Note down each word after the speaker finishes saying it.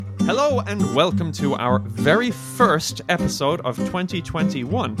Hello and welcome to our very first episode of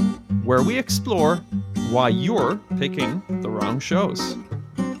 2021, where we explore why you're picking the wrong shows.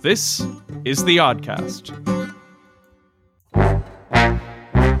 This is the Oddcast.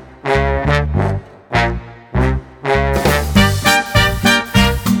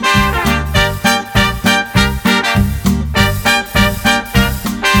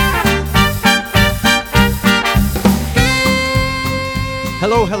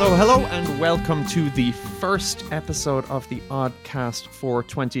 Hello, and welcome to the first episode of the Oddcast for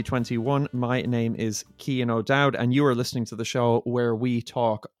 2021. My name is Cian O'Dowd, and you are listening to the show where we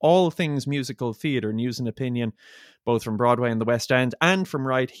talk all things musical theatre, news and opinion, both from Broadway and the West End, and from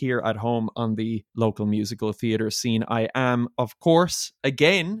right here at home on the local musical theatre scene. I am, of course,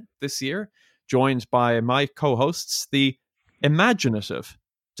 again this year, joined by my co-hosts, the imaginative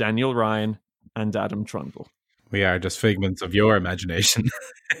Daniel Ryan and Adam Trundle. We are just figments of your imagination.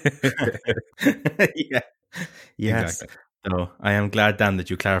 Yeah. Yes. Exactly. So I am glad, Dan, that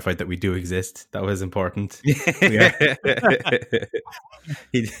you clarified that we do exist. That was important.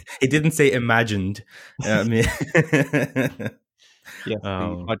 He didn't say imagined. Yes, the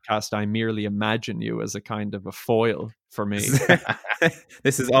podcast, I merely imagine you as a kind of a foil for me.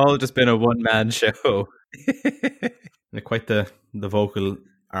 This has all just been a one-man show. Quite the vocal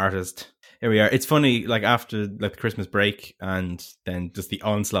artist. Here we are. It's funny, like after the Christmas break and then just the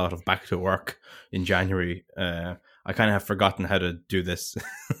onslaught of back to work in January, I kind of have forgotten how to do this.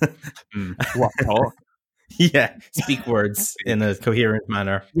 What talk? Yeah, speak words in a coherent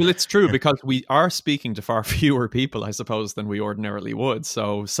manner. Well, it's true because we are speaking to far fewer people, I suppose, than we ordinarily would.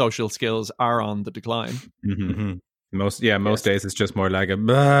 So social skills are on the decline. Mm-hmm. Most days it's just more like a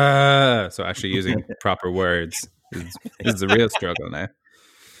bah. So actually using proper words is the real struggle now.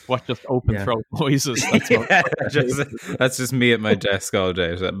 What, just open throat noises? That's just me at my desk all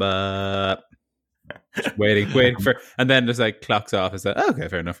day. Just waiting for, and then just like clocks off. It's like, okay,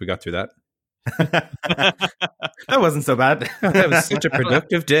 fair enough. We got through that. That wasn't so bad. That was such a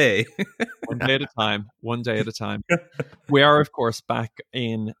productive day. One day at a time. We are, of course, back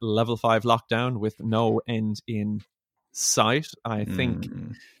in level 5 lockdown with no end in sight. I think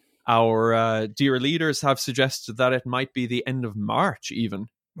our dear leaders have suggested that it might be the end of March even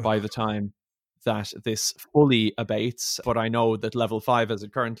by the time that this fully abates. But I know that level 5 as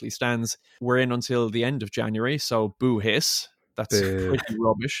it currently stands, we're in until the end of January, so boo hiss. That's pretty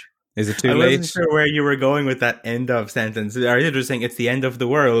rubbish. Is it too I late? wasn't sure where you were going with that end of sentence. Are you just saying it's the end of the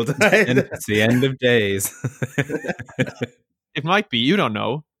world? It's the end of days. It might be, you don't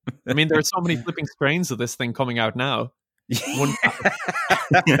know. I mean, there are so many flipping strains of this thing coming out now. One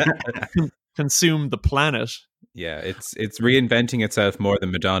consume the planet. Yeah, it's reinventing itself more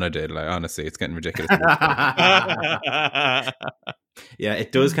than Madonna did. Like, honestly, it's getting ridiculous. Yeah,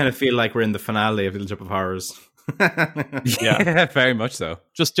 it does kind of feel like we're in the finale of Little Shop of Horrors. Yeah, very much so.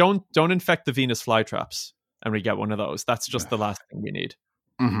 Just don't infect the Venus flytraps, and we get one of those. That's just the last thing we need.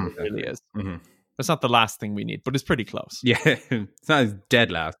 Mm-hmm. It really is. Mm-hmm. It's not the last thing we need, but it's pretty close. Yeah, it's not as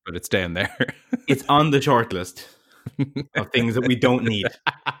dead last, but it's down there. It's on the shortlist of things that we don't need.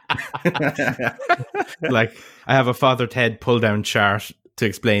 Like, I have a Father Ted pull-down chart to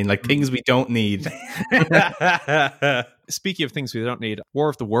explain, like, things we don't need. Speaking of things we don't need, War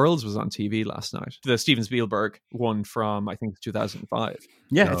of the Worlds was on TV last night. The Steven Spielberg one from, I think, 2005.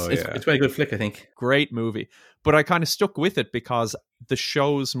 Yeah, it's quite a good flick, I think. Great movie. But I kind of stuck with it because the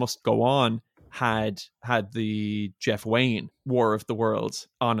shows must go on had the Jeff Wayne War of the Worlds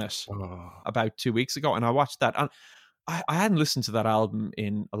on it about 2 weeks ago, and I watched that. And I hadn't listened to that album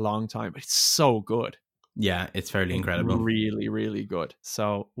in a long time, but it's so good. Yeah, it's fairly incredible. Really, really good.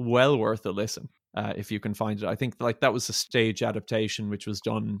 So well worth a listen if you can find it. I think like that was a stage adaptation which was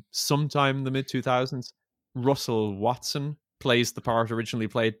done sometime in the mid-2000s. Russell Watson plays the part originally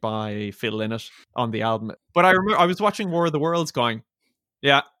played by Phil Lynott on the album. But I remember I was watching War of the Worlds going,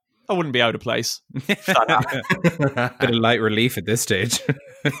 yeah, I wouldn't be out of place. Bit of light relief at this stage.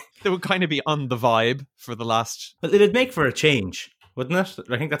 They would kind of be on the vibe for the last... But it'd make for a change, wouldn't it?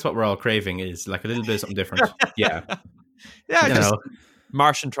 I think that's what we're all craving, is like a little bit of something different. Yeah. Yeah, just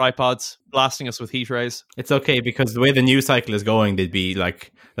Martian tripods blasting us with heat rays. It's okay because the way the news cycle is going, they'd be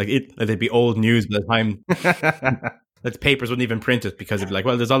they'd be old news by the time that the papers wouldn't even print it, because it'd be like,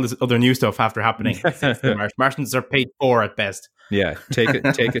 well, there's all this other new stuff after happening. Martians are paid for at best. Yeah,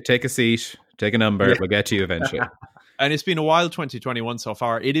 take a seat, take a number. Yeah. We'll get to you eventually. And it's been a wild 2021 so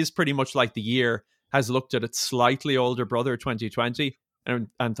far. It is pretty much like the year has looked at its slightly older brother, 2020,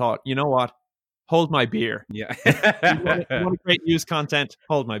 and thought, you know what? Hold my beer. Yeah. you want great news content?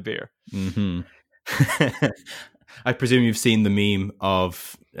 Hold my beer. Mm-hmm. I presume you've seen the meme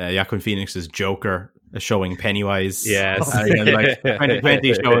of Joaquin Phoenix's Joker showing Pennywise. Yes. Like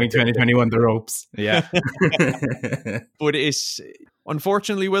 2020 showing 2021 the ropes. Yeah. But it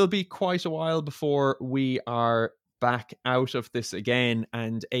unfortunately will be quite a while before we are back out of this again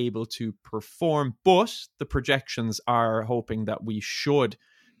and able to perform. But the projections are hoping that we should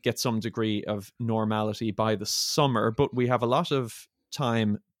get some degree of normality by the summer. But we have a lot of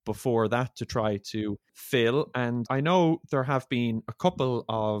time before that to try to fill. And I know there have been a couple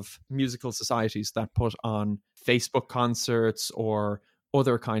of musical societies that put on Facebook concerts or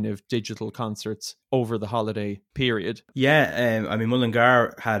other kind of digital concerts over the holiday period. Yeah, I mean,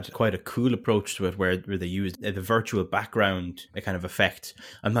 Mullingar had quite a cool approach to it where they used the virtual background kind of effect.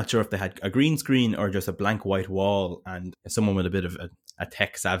 I'm not sure if they had a green screen or just a blank white wall and someone with a bit of a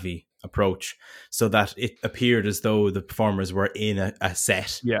tech-savvy approach so that it appeared as though the performers were in a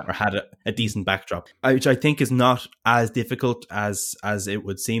set or had a decent backdrop, which I think is not as difficult as it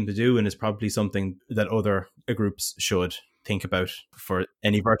would seem to do, and is probably something that other groups should think about for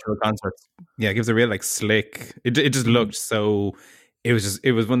any virtual concerts. Yeah, it gives a real like slick. It just looked so. It was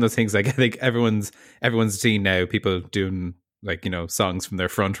one of those things. Like I think everyone's seen now people doing like, you know, songs from their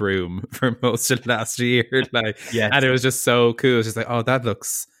front room for most of last year. Like, and it was just so cool. It's just like, oh, that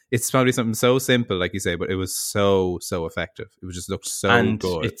looks. It's probably something so simple, like you say, but it was so effective. It just looked so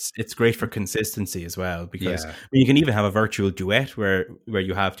good. It's great for consistency as well, because you can even have a virtual duet where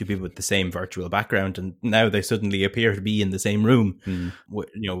you have two people with the same virtual background, and now they suddenly appear to be in the same room,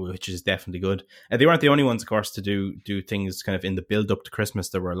 which is definitely good. They weren't the only ones, of course, to do things kind of in the build up to Christmas.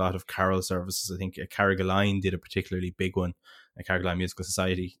 There were a lot of carol services. I think Carrigaline did a particularly big one. A Carrigaline Musical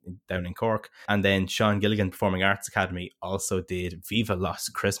Society down in Cork. And then Sean Gilligan Performing Arts Academy also did Viva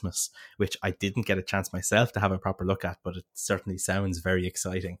Lost Christmas, which I didn't get a chance myself to have a proper look at, but it certainly sounds very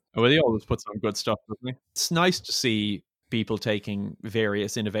exciting. Well, he always puts on good stuff, doesn't he? It's nice to see people taking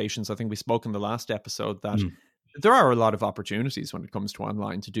various innovations. I think we spoke in the last episode that there are a lot of opportunities when it comes to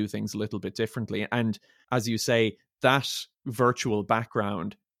online to do things a little bit differently. And as you say, that virtual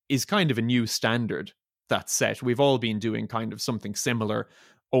background is kind of a new standard that's set. We've all been doing kind of something similar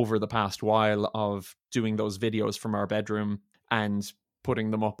over the past while of doing those videos from our bedroom and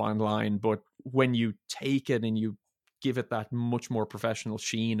putting them up online. But when you take it and you give it that much more professional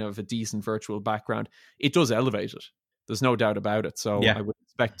sheen of a decent virtual background, it does elevate it. There's no doubt about it. So I would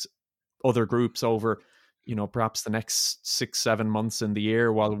expect other groups over, you know, perhaps the next 6-7 months in the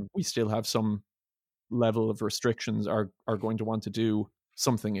year, while we still have some level of restrictions, are going to want to do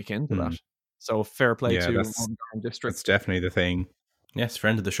something akin to that. So fair play to Mullingar District. That's definitely the thing. Yes,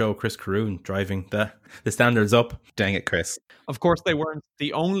 friend of the show, Chris Caroon, driving the standards up. Dang it, Chris. Of course, they weren't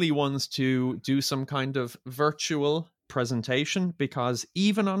the only ones to do some kind of virtual presentation, because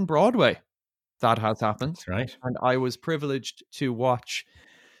even on Broadway, that has happened. That's right. And I was privileged to watch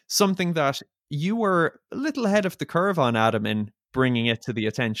something that you were a little ahead of the curve on, Adam, in bringing it to the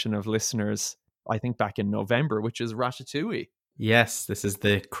attention of listeners, I think back in November, which is Ratatouille. Yes, this is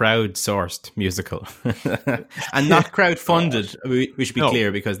the crowd-sourced musical and not crowd-funded. We should be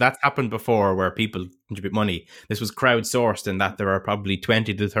clear, because that's happened before where people contribute money. This was crowd-sourced in that there are probably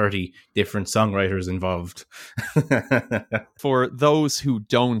 20 to 30 different songwriters involved. For those who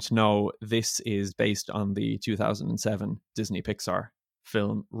don't know, this is based on the 2007 Disney Pixar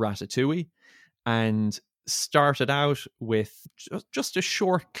film Ratatouille, and started out with just a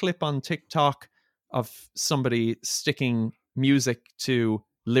short clip on TikTok of somebody sticking music to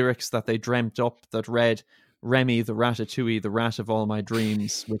lyrics that they dreamt up that read, "Remy the Ratatouille, the rat of all my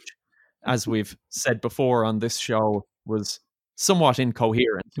dreams," which, as we've said before on this show, was somewhat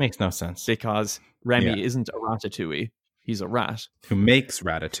incoherent. Makes no sense. Because Remy isn't a ratatouille, he's a rat. Who makes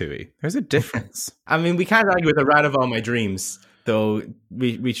Ratatouille. There's a difference. I mean, we can't argue with the rat of all my dreams, though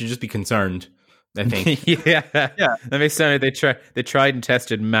we should just be concerned, I think. yeah. That makes sense. They tried and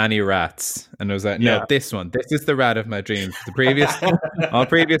tested many rats, and it was like, no, this is the rat of my dreams. The previous, all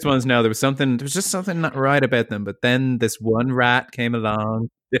previous ones, no, there was just something not right about them. But then this one rat came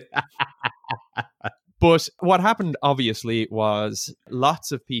along. But what happened, obviously, was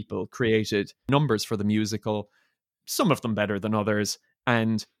lots of people created numbers for the musical, some of them better than others,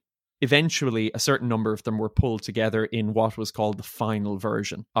 and eventually, a certain number of them were pulled together in what was called the final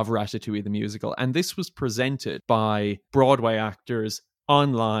version of Ratatouille the musical. And this was presented by Broadway actors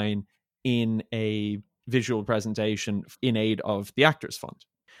online in a visual presentation in aid of the Actors Fund.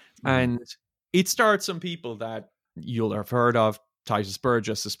 And it starred some people that you'll have heard of. Titus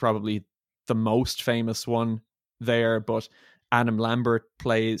Burgess is probably the most famous one there, but Adam Lambert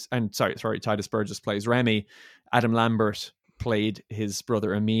plays, and Titus Burgess plays Remy. Adam Lambert played his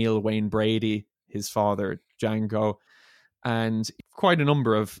brother Emile, Wayne Brady, his father Django, and quite a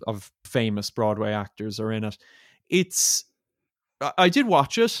number of famous Broadway actors are in it. I did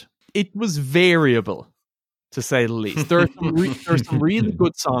watch it. It was variable, to say the least. There's some really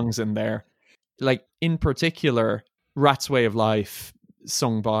good songs in there. Like, in particular, Rat's Way of Life,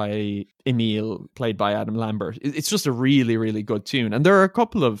 sung by Emile, played by Adam Lambert. It's just a really, really good tune. And there are a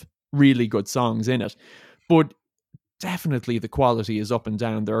couple of really good songs in it. But definitely the quality is up and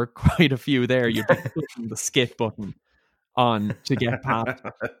down. There are quite a few there. You'd be clicking the skip button on to get past.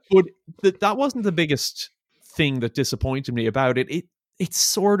 But that wasn't the biggest thing that disappointed me about it. It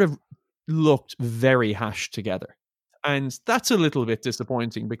sort of looked very hashed together. And that's a little bit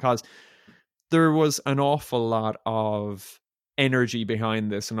disappointing because there was an awful lot of energy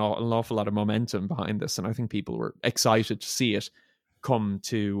behind this and an awful lot of momentum behind this. And I think people were excited to see it come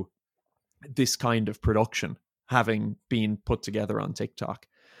to this kind of production having been put together on TikTok.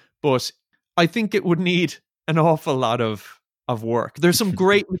 But I think it would need an awful lot of work. There's some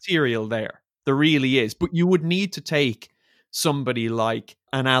great material there. There really is. But you would need to take somebody like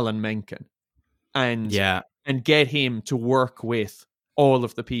an Alan Menken and get him to work with all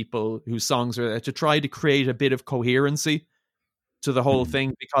of the people whose songs are there to try to create a bit of coherency to the whole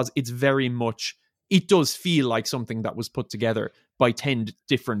thing, because it's very much, it does feel like something that was put together by 10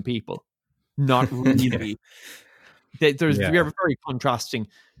 different people. Not really. We have very contrasting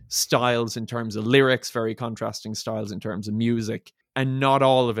styles in terms of lyrics, very contrasting styles in terms of music, and not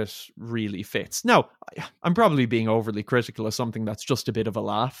all of it really fits. Now, I'm probably being overly critical of something that's just a bit of a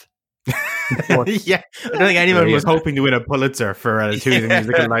laugh. Yeah, I don't think anyone was hoping to win a Pulitzer for Ratatouille, the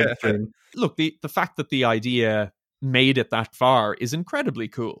musical live stream. Look, the fact that the idea made it that far is incredibly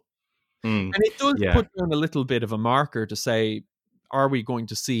cool. And it does put down a little bit of a marker to say, are we going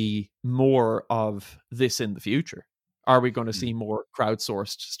to see more of this in the future? Are we going to see more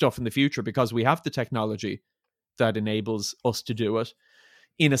crowdsourced stuff in the future? Because we have the technology that enables us to do it.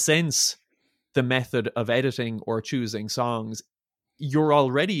 In a sense, the method of editing or choosing songs, you're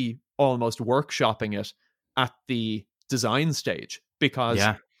already almost workshopping it at the design stage, because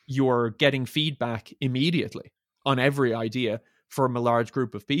you're getting feedback immediately on every idea from a large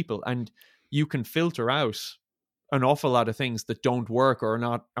group of people, and you can filter out an awful lot of things that don't work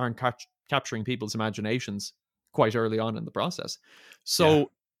or aren't capturing people's imaginations quite early on in the process. So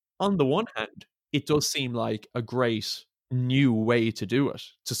on the one hand, it does seem like a great new way to do it,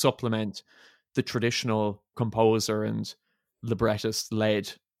 to supplement the traditional composer and librettist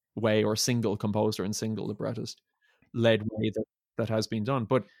led way, or single composer and single librettist led way that has been done.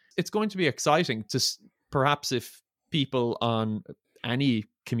 But it's going to be exciting to perhaps, if people on any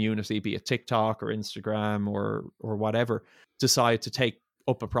community, be it TikTok or Instagram or whatever, decide to take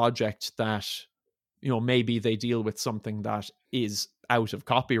up a project that, you know, maybe they deal with something that is out of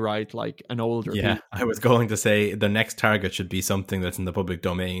copyright, like an older piece. I was going to say the next target should be something that's in the public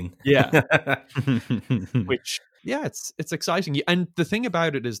domain. Which it's exciting. And the thing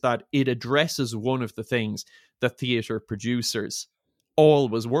about it is that it addresses one of the things that theatre producers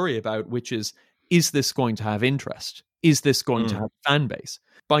always worry about, which is this going to have interest? Is this going to have fan base?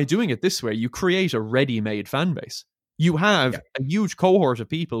 By doing it this way, you create a ready-made fan base. You have a huge cohort of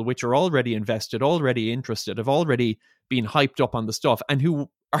people which are already invested, already interested, have already been hyped up on the stuff, and who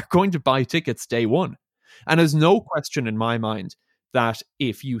are going to buy tickets day one. And there's no question in my mind that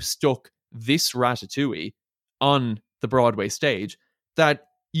if you stuck this Ratatouille on the Broadway stage, that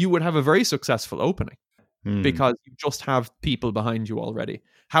you would have a very successful opening, because you just have people behind you already.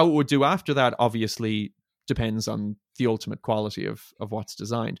 How it would do after that obviously depends on the ultimate quality of what's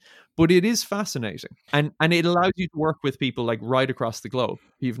designed. But it is fascinating. And it allows you to work with people like right across the globe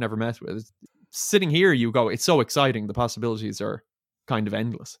who you've never met with. Sitting here, you go, it's so exciting. The possibilities are kind of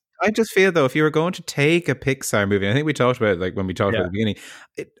endless. I just feel, though, if you were going to take a Pixar movie, I think we talked about it, like when we talked about the beginning,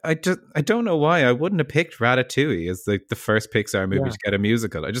 I don't know why I wouldn't have picked Ratatouille as like the first Pixar movie to get a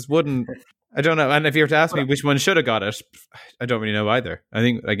musical. I just wouldn't. I don't know. And if you were to ask me which one should have got it, I don't really know either. I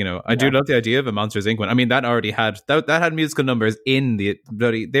think, like, you know, I do love the idea of a Monsters Inc. one. I mean, that already had that had musical numbers in the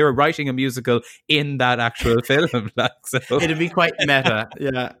bloody. They were writing a musical in that actual film. Like, so it'd be quite meta.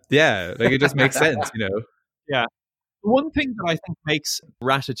 Yeah. Like, it just makes sense, you know. Yeah. One thing that I think makes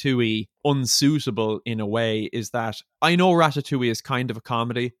Ratatouille unsuitable in a way is that I know Ratatouille is kind of a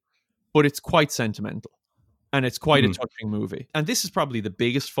comedy, but it's quite sentimental. And it's quite a touching movie. And this is probably the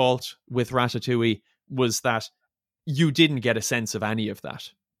biggest fault with Ratatouille, was that you didn't get a sense of any of that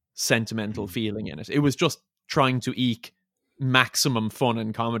sentimental feeling in it. It was just trying to eke maximum fun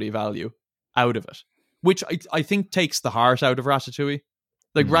and comedy value out of it, which I think takes the heart out of Ratatouille.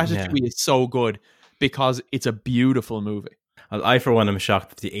 Like, Ratatouille is so good because it's a beautiful movie. I for one am shocked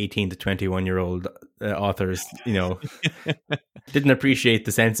that the 18 to 21-year-old authors, didn't appreciate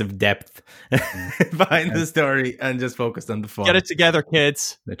the sense of depth behind the story and just focused on the fun. Get it together,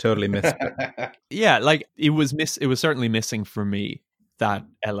 kids. They totally missed it. Yeah, like it was certainly missing for me, that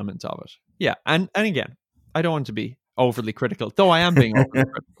element of it. Yeah, and again, I don't want to be overly critical, though I am being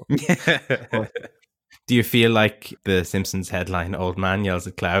overly critical. Do you feel like the Simpsons headline, "Old Man Yells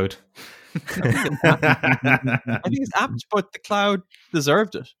at Cloud"? I think it's apt, but the cloud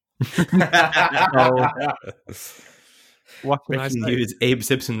deserved it. What can I say? News, Abe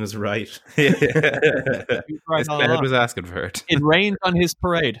Simpson was right. His cloud was asking for it. It rained on his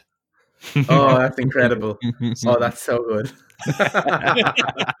parade. Oh, that's incredible. Oh, that's so good.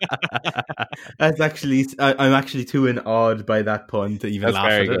 That's actually, I'm actually too awed by that pun to even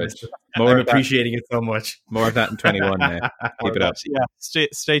laugh at it. I'm appreciating it so much. More of that in 21 now. Keep it up. Yeah,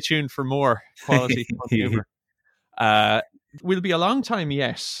 stay tuned for more quality humor. Will be a long time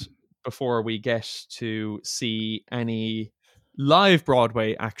yet before we get to see any live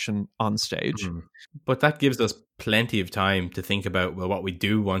Broadway action on stage. But that gives us plenty of time to think about what we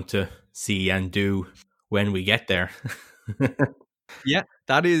do want to see and do when we get there. Yeah,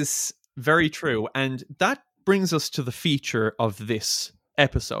 that is very true. And that brings us to the feature of this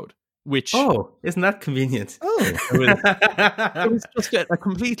episode, which... Oh, isn't that convenient? Oh, it was just a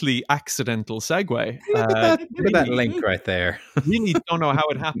completely accidental segue. Look at that link right there. Really don't know how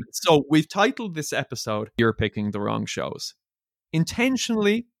it happened. So we've titled this episode, "You're Picking the Wrong Shows."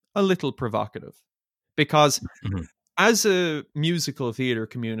 Intentionally a little provocative. Because as a musical theatre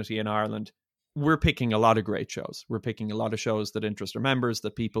community in Ireland, we're picking a lot of great shows. We're picking a lot of shows that interest our members,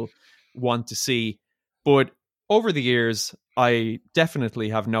 that people want to see. But over the years, I definitely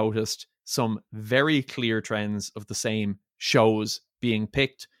have noticed some very clear trends of the same shows being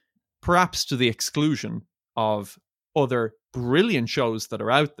picked, perhaps to the exclusion of other brilliant shows that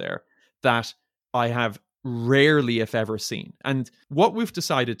are out there that I have rarely, if ever, seen. And what we've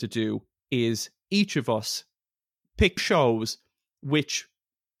decided to do is each of us pick shows which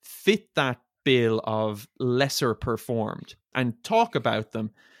fit that bill of lesser performed and talk about them,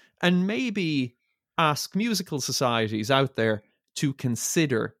 and maybe ask musical societies out there to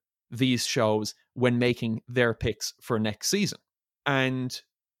consider these shows when making their picks for next season. And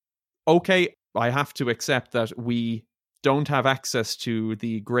okay, I have to accept that we don't have access to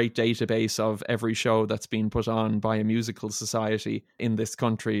the great database of every show that's been put on by a musical society in this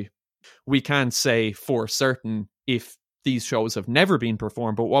country. We can't say for certain if these shows have never been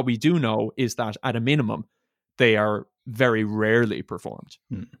performed, but what we do know is that at a minimum, they are very rarely performed.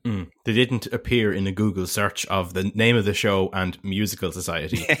 They didn't appear in a Google search of the name of the show and musical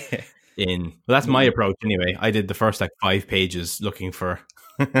society. Well, that's my approach anyway. I did the first 5 pages looking for...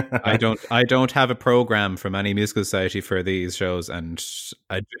 I don't have a program from any musical society for these shows, and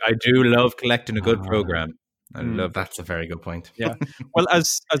I do love collecting a good program. I love that's a very good point. Yeah. Well,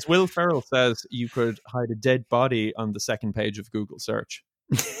 as Will Ferrell says, you could hide a dead body on the second page of Google search.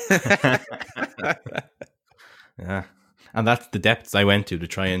 Yeah. And that's the depths I went to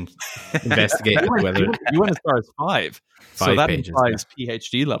try and investigate whether... You went as far as 5. 5 so that pages, implies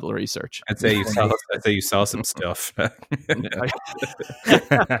PhD level research. I'd say you saw some stuff.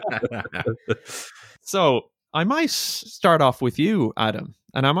 So I might start off with you, Adam,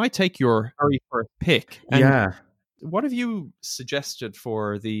 and I might take your very first pick. And yeah. What have you suggested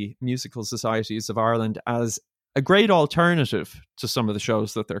for the musical societies of Ireland as a great alternative to some of the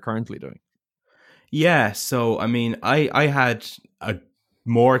shows that they're currently doing? Yeah, so I mean, I had a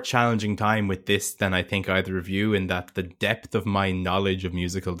more challenging time with this than I think either of you, in that the depth of my knowledge of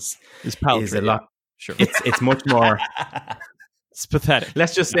musicals is a lot. Sure, it's much more. It's pathetic.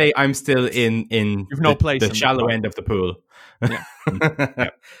 Let's just say I'm still in You've no place the in shallow the end of the pool. Yeah.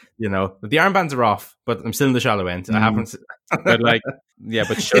 The armbands are off, but I'm still in the shallow end. I haven't. But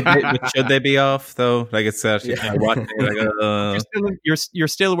but should they be off though? Like it's you're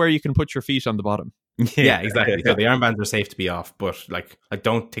still where you can put your feet on the bottom. Yeah, exactly. So the armbands are safe to be off, but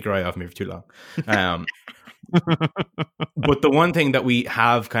don't take your eye off me for too long. But the one thing that we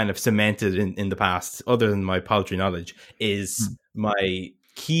have kind of cemented in the past, other than my paltry knowledge, is my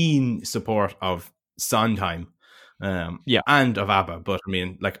keen support of Sondheim, and of ABBA. But I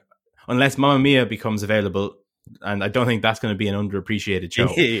mean, unless Mamma Mia becomes available, and I don't think that's going to be an underappreciated show.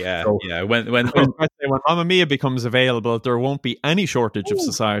 When Mamma Mia becomes available, there won't be any shortage of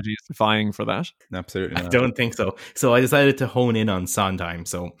societies vying for that. Absolutely not. I don't think so. So I decided to hone in on Sondheim.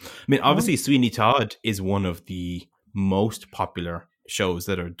 So, I mean, obviously, Sweeney Todd is one of the most popular shows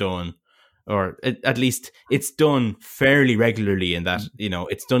that are done, or at least it's done fairly regularly, in that,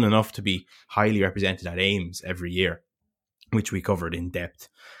 it's done enough to be highly represented at Ames every year. which we covered in depth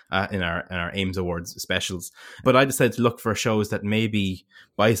in our Ames Awards specials. But I decided to look for shows that maybe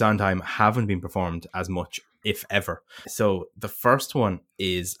by Sondheim haven't been performed as much, if ever. So the first one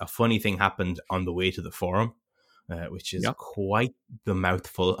is A Funny Thing Happened on the Way to the Forum, which is quite the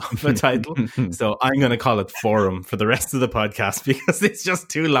mouthful of a title. So I'm going to call it Forum for the rest of the podcast because it's just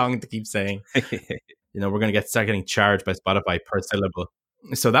too long to keep saying. We're going to start getting charged by Spotify per syllable.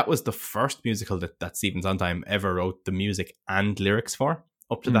 So that was the first musical that Stephen Sondheim ever wrote the music and lyrics for.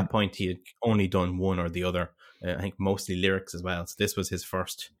 Up to that point, he had only done one or the other. I think mostly lyrics as well. So this was his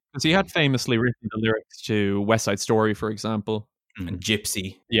first. Because he had famously written the lyrics to West Side Story, for example. And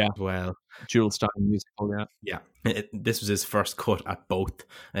Gypsy as well. Jules Stein musical, Yeah. This was his first cut at both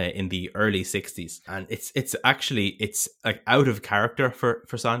in the early 60s. And it's like out of character for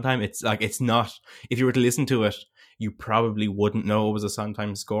Sondheim. It's like, it's not, if you were to listen to it, you probably wouldn't know it was a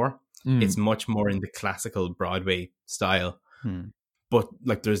Sondheim score. It's much more in the classical Broadway style. But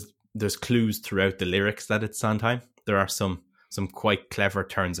like there's clues throughout the lyrics that it's Sondheim. There are some quite clever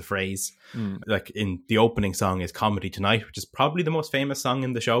turns of phrase. Like in the opening song is Comedy Tonight, which is probably the most famous song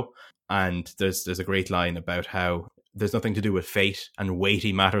in the show. And there's a great line about how there's nothing to do with fate and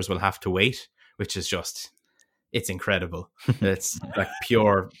weighty matters will have to wait, which is just, it's incredible. It's like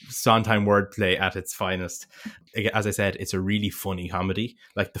pure Sondheim wordplay at its finest. As I said, it's a really funny comedy.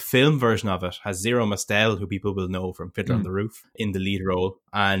 Like the film version of it has Zero Mostel, who people will know from Fiddler on the Roof, in the lead role,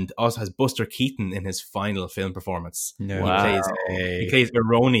 and also has Buster Keaton in his final film performance. Wow. He plays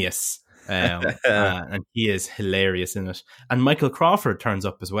Erroneous, and he is hilarious in it. And Michael Crawford turns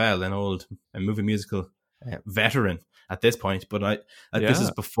up as well, an old movie musical veteran at this point, but this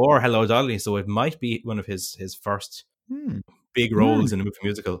is before Hello Dolly, so it might be one of his first big roles in a movie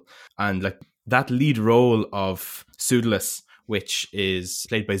musical. And like that lead role of Pseudolus, which is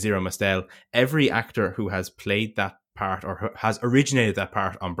played by Zero Mostel, every actor who has played that part or has originated that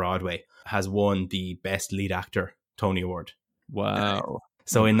part on Broadway has won the Best Lead Actor Tony Award. Wow.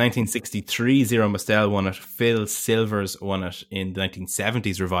 So in 1963, Zero Mostel won it. Phil Silvers won it in the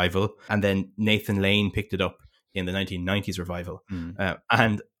 1970s revival, and then Nathan Lane picked it up in the 1990s revival.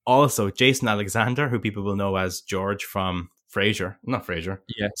 And also Jason Alexander, who people will know as George from Seinfeld.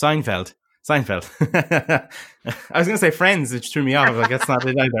 I was going to say Friends, which threw me off. Like, that's not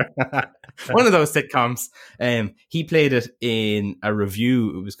it either. One of those sitcoms. He played it in a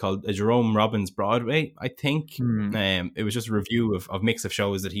review. It was called Jerome Robbins Broadway, I think. It was just a review of mix of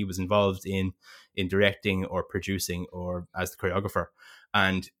shows that he was involved in directing or producing or as the choreographer.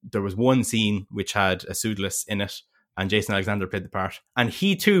 And there was one scene which had a Pseudolus in it, and Jason Alexander played the part. And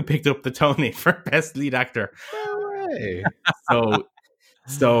he too picked up the Tony for Best Lead Actor. No way.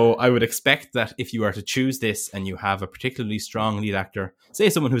 So I would expect that if you are to choose this and you have a particularly strong lead actor, say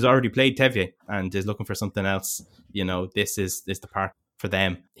someone who's already played Tevye and is looking for something else, this is the part for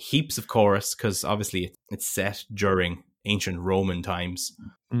them. Heaps of chorus, because obviously it's set during ancient Roman times,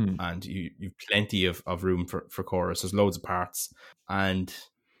 and you've plenty of room for chorus. There's loads of parts, and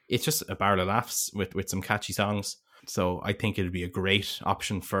it's just a barrel of laughs with some catchy songs. So I think it'd be a great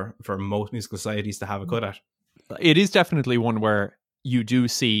option for most musical societies to have a cut at. It is definitely one where you do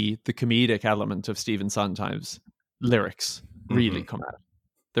see the comedic element of Stephen Sondheim's lyrics really come out.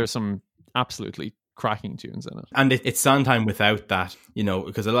 There's some absolutely cracking tunes in it. And it's Sondheim without that,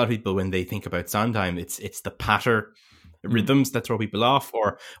 because a lot of people, when they think about Sondheim, it's the patter rhythms that throw people off,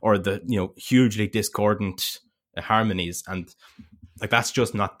 or the, hugely discordant harmonies. And like, that's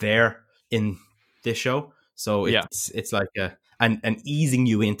just not there in this show. So it's like an easing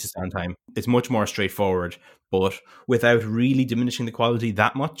you into Sondheim. It's much more straightforward, but without really diminishing the quality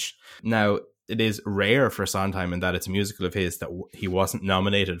that much. Now, it is rare for Sondheim in that it's a musical of his that he wasn't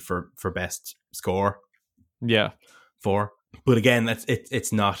nominated for Best Score. Yeah. For. But again,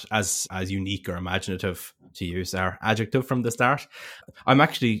 it's not as unique or imaginative, to use our adjective from the start. I'm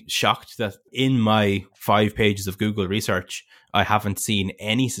actually shocked that in my 5 pages of Google research, I haven't seen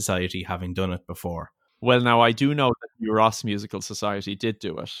any society having done it before. Well, now I do know that the Ross Musical Society did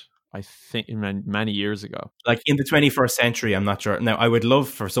do it, I think, many years ago. Like in the 21st century, I'm not sure. Now, I would love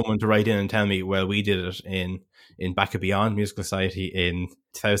for someone to write in and tell me, well, we did it in Back and Beyond Musical Society in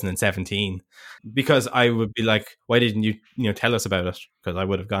 2017, because I would be like, why didn't you tell us about it? Because I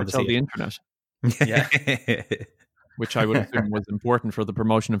would have gone to see the internet. Yeah. Which I would assume was important for the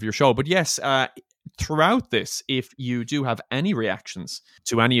promotion of your show. But yes, throughout this, if you do have any reactions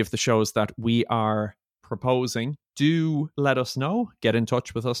to any of the shows that we are proposing, do let us know. Get in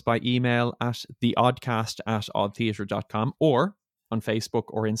touch with us by email at theoddcast@oddtheatre.com or on Facebook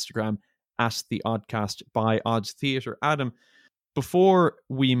or Instagram at the Oddcast by Odd Theatre. Adam, before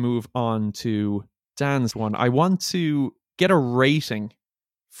we move on to Dan's one, I want to get a rating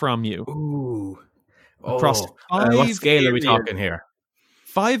from you. Ooh. Across What 5 scale are we areas. talking here?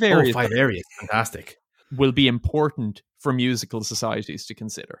 5 areas 5 areas. Fantastic. will be important for musical societies to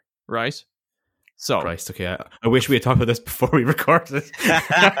consider, right? So Christ, okay. I wish we had talked about this before we recorded. it's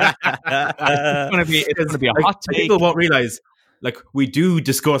going to be a hot take. People won't realize, like, we do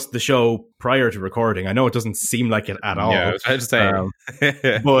discuss the show prior to recording. I know it doesn't seem like it at all. Yeah, I was about to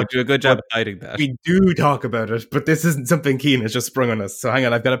say, but we do a good job of hiding that. We do talk about it, but this isn't something Cian has just sprung on us. So hang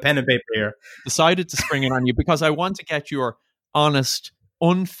on, I've got a pen and paper here. Decided to spring it on you because I want to get your honest,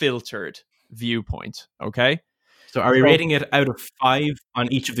 unfiltered viewpoint, okay? So are we rating it out of 5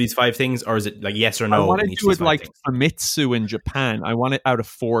 on each of these 5 things, or is it like yes or no? I want to each do of these it like things? Famitsu in Japan. I want it out of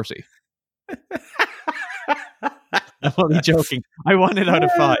 40. I'm only joking. I want it out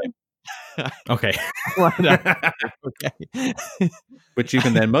of 5. Okay. Okay. Which you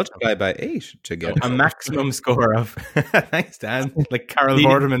can then multiply by 8 to get A maximum score of... Thanks, Dan. Like Carol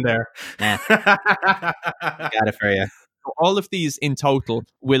Vorderman there. Got it for you. So all of these in total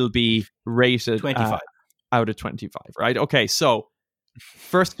will be rated 25. Out of 25, right? Okay, so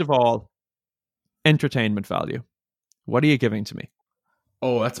first of all, entertainment value. What are you giving to me?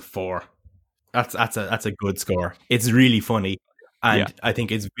 Oh, that's a 4. That's a good score. It's really funny, and I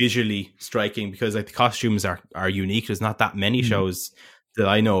think it's visually striking because like the costumes are unique. There's not that many shows that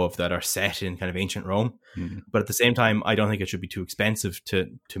I know of that are set in kind of ancient Rome, but at the same time, I don't think it should be too expensive to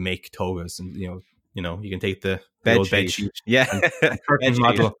make togas. And you know, you can take the old bed sheet, and curtain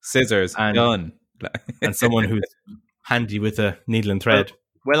model, scissors, and done, and someone who's handy with a needle and thread.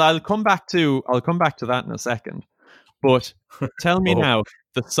 Well, I'll come back to that in a second. But tell me now,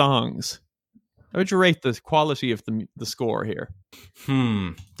 the songs. How would you rate the quality of the score here?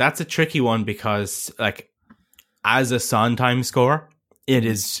 That's a tricky one because, like, as a Sondheim score, it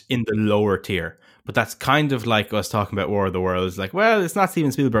is in the lower tier. But that's kind of like us talking about War of the Worlds. Like, well, it's not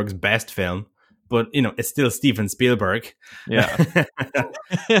Steven Spielberg's best film, but, you know, it's still Steven Spielberg. Yeah.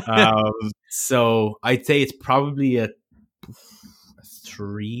 So I'd say it's probably a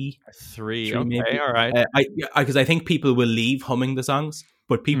 3. 3, okay, maybe. All right. Because I think people will leave humming the songs,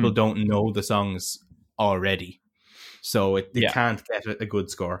 but people don't know the songs already. So it can't get a good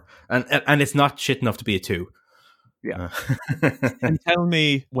score. And it's not shit enough to be a 2. Yeah. And tell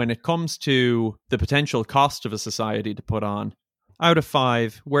me, when it comes to the potential cost of a society to put on, out of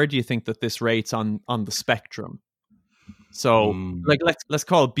 5, where do you think that this rates on the spectrum? So, like, let's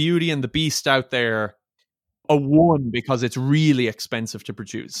call Beauty and the Beast out there a 1 because it's really expensive to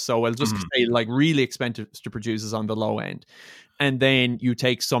produce. So I'll just say, like, really expensive to produce is on the low end. And then you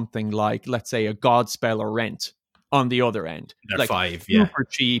take something like, let's say, a Godspell or Rent on the other end. They're like 5, super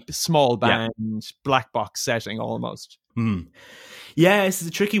cheap, small band, black box setting almost. Yeah, this is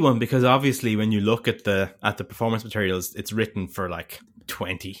a tricky one because obviously when you look at the performance materials, it's written for like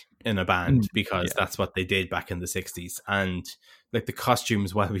 20 in a band because that's what they did back in the 60s. And like the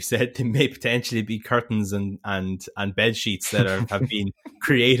costumes, while we said they may potentially be curtains and bed sheets that have been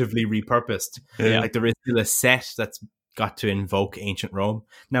creatively repurposed. Like there is still a set that's got to invoke ancient Rome.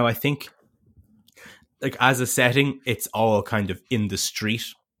 Now I think, like, as a setting, it's all kind of in the street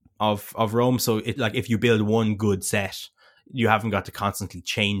of Rome. So it, like, if you build one good set, you haven't got to constantly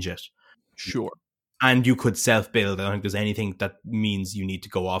change it. Sure. And you could self-build. I don't think there's anything that means you need to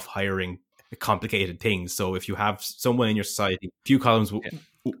go off hiring complicated things. So if you have someone in your society, a few columns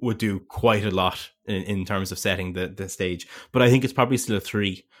would do quite a lot in terms of setting the stage. But I think it's probably still a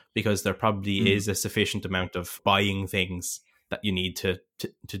 3 because there probably is a sufficient amount of buying things that you need to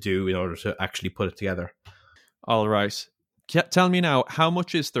do in order to actually put it together. All right. Tell me now, how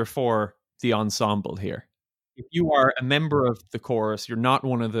much is there for the ensemble here? If you are a member of the chorus, you're not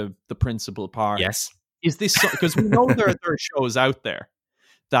one of the principal parts. Yes. Is this because we know there are shows out there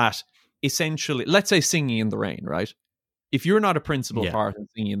that essentially, let's say Singing in the Rain, right? If you're not a principal part in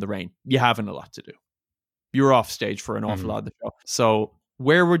Singing in the Rain, you haven't a lot to do. You're off stage for an awful lot of the show. So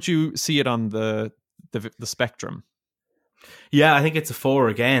where would you see it on the spectrum? Yeah, I think it's a 4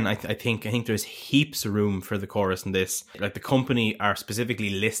 again. I think there's heaps of room for the chorus in this. Like the company are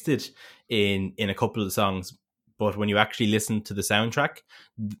specifically listed in a couple of the songs, but when you actually listen to the soundtrack,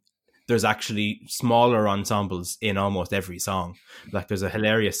 there's actually smaller ensembles in almost every song. Like there's a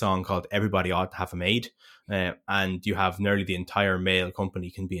hilarious song called Everybody Ought to Have a Maid, and you have nearly the entire male company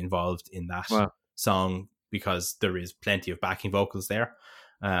can be involved in that song because there is plenty of backing vocals there.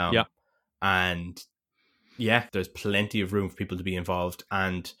 And yeah, there's plenty of room for people to be involved.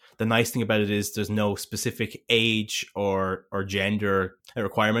 And the nice thing about it is there's no specific age or gender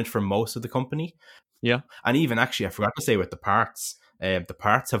requirement for most of the company. Yeah. And even actually, I forgot to say with the parts, the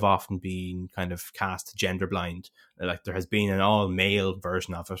parts have often been kind of cast gender blind. Like there has been an all male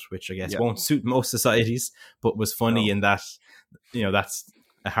version of it, which I guess won't suit most societies, but was funny in that, that's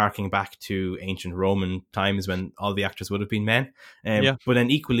harking back to ancient Roman times when all the actors would have been men. But then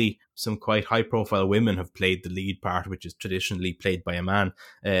equally, some quite high profile women have played the lead part, which is traditionally played by a man,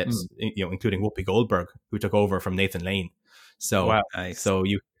 including Whoopi Goldberg, who took over from Nathan Lane. So, nice. so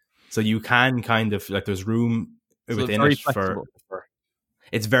you can kind of, like, there's room within it for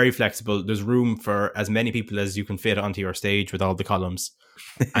it's very flexible. There's room for as many people as you can fit onto your stage with all the columns,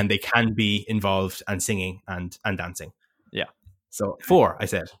 and they can be involved and singing and dancing. Yeah. So 4, I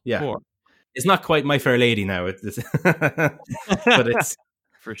said. Yeah. 4. It's not quite My Fair Lady now, but it's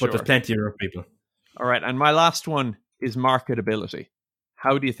for sure. But there's plenty of other people. All right, and my last one is marketability.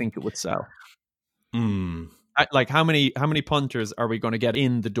 How do you think it would sell? Like, how many punters are we going to get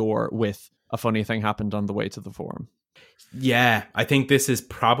in the door with a funny thing happened on the way to the forum? Yeah, I think this is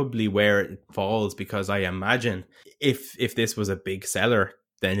probably where it falls, because I imagine if this was a big seller,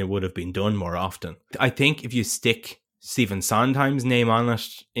 then it would have been done more often. I think if you stick Stephen Sondheim's name on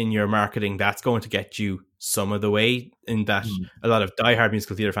it in your marketing, that's going to get you some of the way, in that a lot of diehard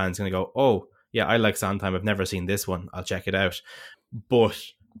musical theatre fans are going to go, oh, yeah, I like Sondheim. I've never seen this one. I'll check it out. But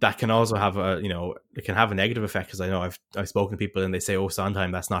that can also have it can have a negative effect, because I know I've spoken to people and they say, oh,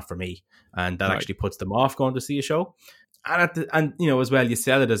 Sondheim, that's not for me. And that actually puts them off going to see a show. And as well, you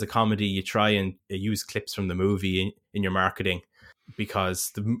sell it as a comedy. You try and use clips from the movie in your marketing,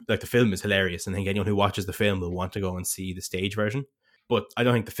 because the film is hilarious, and I think anyone who watches the film will want to go and see the stage version. But I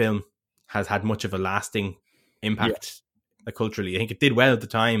don't think the film has had much of a lasting impact culturally. I think it did well at the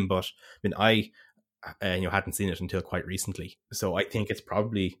time, but I hadn't seen it until quite recently. So I think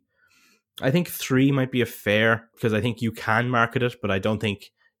I think 3 might be a fair, because I think you can market it, but I don't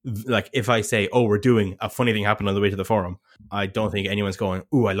think, like, if I say, oh, we're doing a funny thing happened on the way to the forum, I don't think anyone's going,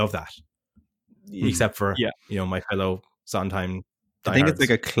 ooh, I love that. Except for, my fellow Sondheim diehards. I think it's like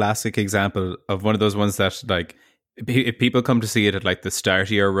a classic example of one of those ones that, like, if people come to see it at like the start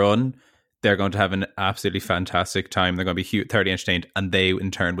of your run, they're going to have an absolutely fantastic time. They're going to be thoroughly entertained, and they in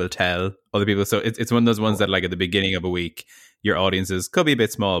turn will tell other people. So it's one of those ones that, like, at the beginning of a week, your audiences could be a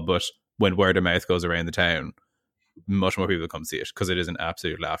bit small, but when word of mouth goes around the town, much more people come see it, because it is an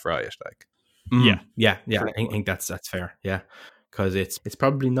absolute laugh riot. Like, yeah. I think that's fair. Yeah, because it's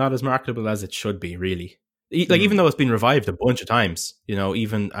probably not as marketable as it should be, really. Like, even though it's been revived a bunch of times,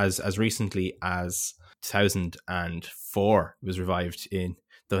 even as recently as 2004, it was revived in.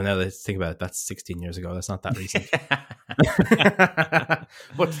 Though now let's think about it, that's 16 years ago. That's not that recent.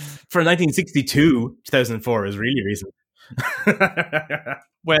 But for 1962, 2004 is really recent.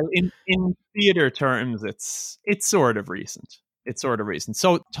 Well, in theatre terms, it's sort of recent. It's sort of recent.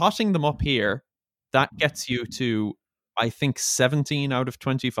 So totting them up here, that gets you to, I think, 17 out of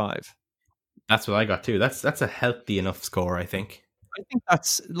 25. That's what I got too. That's a healthy enough score, I think. I think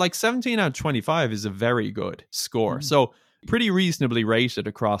that's like 17 out of 25 is a very good score. So pretty reasonably rated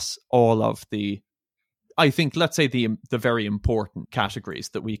across all of the, I think, let's say the very important categories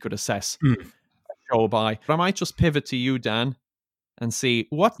that we could assess a show by. But I might just pivot to you, Dan, and see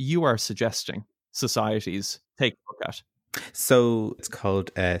what you are suggesting societies take a look at. So it's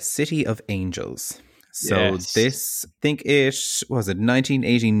called City of Angels. So this, I think it was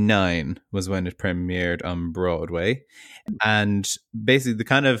 1989 was when it premiered on Broadway. And basically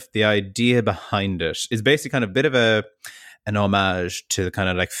the idea behind it is basically kind of a bit of an homage to the kind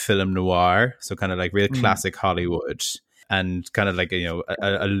of like film noir. So kind of like real classic Hollywood. And kind of like,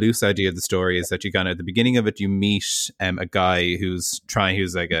 a loose idea of the story is that you kind of, at the beginning of it, you meet a guy he's trying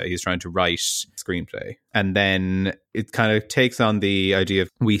to write a screenplay. And then it kind of takes on the idea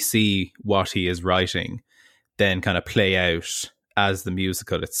of, we see what he is writing, then kind of play out as the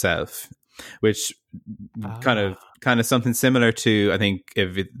musical itself, which kind of something similar to, I think,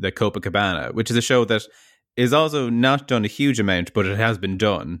 the Copacabana, which is a show that is also not done a huge amount, but it has been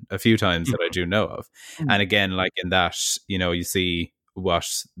done a few times that I do know of. And again, like in that, you see what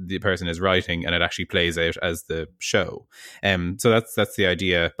the person is writing, and it actually plays out as the show. So that's the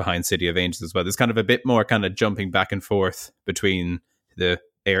idea behind City of Angels as well. There's kind of a bit more kind of jumping back and forth between the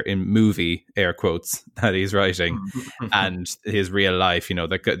movie air quotes that he's writing and his real life,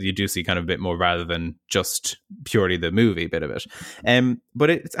 that you do see kind of a bit more rather than just purely the movie bit of it.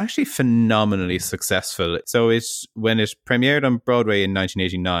 But it's actually phenomenally successful. So when it premiered on Broadway in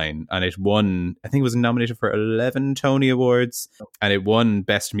 1989, and it won, I think it was nominated for 11 Tony Awards, and it won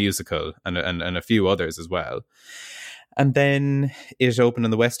Best Musical and a few others as well. And then it opened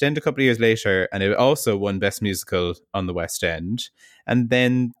on the West End a couple of years later, and it also won Best Musical on the West End. And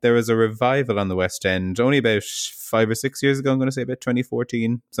then there was a revival on the West End only about 5 or 6 years ago, I'm going to say about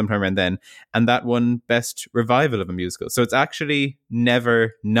 2014, sometime around then. And that won Best Revival of a Musical. So it's actually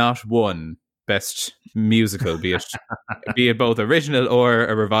never not won Best Musical, be it both original or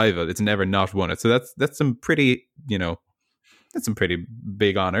a revival. It's never not won it. So that's some pretty, that's some pretty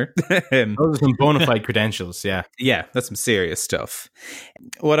big honor. Those are some bona fide credentials, yeah. Yeah, that's some serious stuff.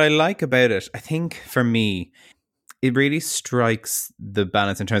 What I like about it, I think for me, it really strikes the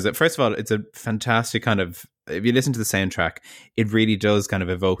balance in terms of, first of all, it's a fantastic kind of, if you listen to the soundtrack, it really does kind of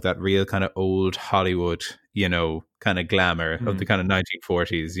evoke that real kind of old Hollywood, kind of glamour of the kind of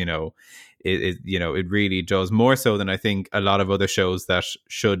 1940s, it really does, more so than I think a lot of other shows that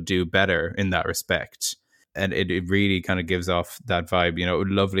should do better in that respect. And it really kind of gives off that vibe,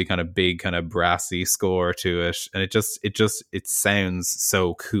 lovely kind of big kind of brassy score to it. And it sounds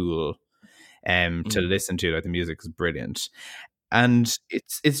so cool to listen to. Like, the music is brilliant. And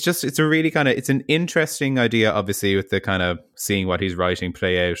it's a really kind of, it's an interesting idea, obviously, with the kind of seeing what he's writing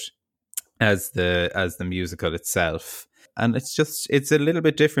play out as the musical itself. And it's a little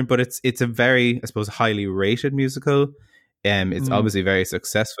bit different, but it's a very, I suppose, highly rated musical. It's obviously very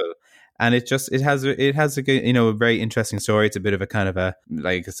successful. And it has a a very interesting story. It's a bit of a kind of a,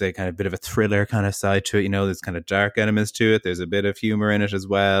 like I say, kind of bit of a thriller kind of side to it. There's kind of dark elements to it. There's a bit of humor in it as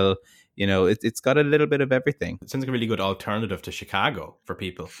well. It's got a little bit of everything. It sounds like a really good alternative to Chicago for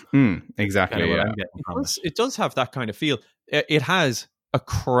people. Exactly. Kind of yeah. It does have that kind of feel. It has a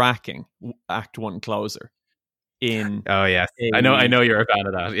cracking Act 1 closer. Oh yeah, I know you're a fan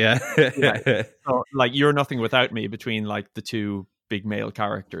of that. Yeah. So, like, You're Nothing Without Me, between like the two big male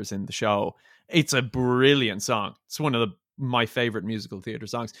characters in the show. It's a brilliant song. It's one of my favorite musical theater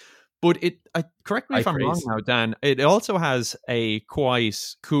songs. But correct me if I'm wrong now, Dan, it also has a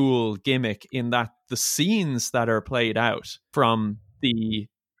quite cool gimmick in that the scenes that are played out from the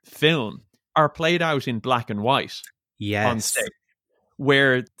film are played out in black and white on stage,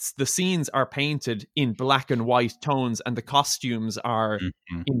 where the scenes are painted in black and white tones and the costumes are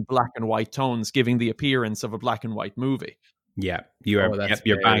in black and white tones, giving the appearance of a black and white movie. Yeah, you're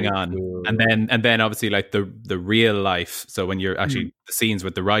bang on. Cool. And then obviously, like, the real life. So when you're actually the scenes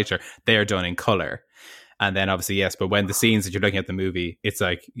with the writer, they're done in color. And then obviously, yes, but when the scenes that you're looking at the movie, it's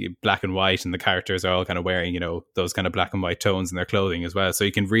like black and white, and the characters are all kind of wearing, those kind of black and white tones in their clothing as well. So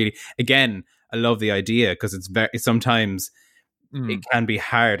you can really, again, I love the idea, because sometimes it can be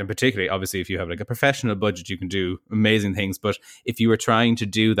hard, and particularly obviously if you have like a professional budget, you can do amazing things. But if you were trying to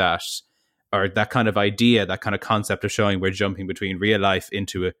do that, or that kind of idea, that kind of concept of showing we're jumping between real life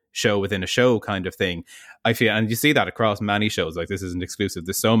into a show within a show kind of thing, I feel, and you see that across many shows, like this isn't exclusive.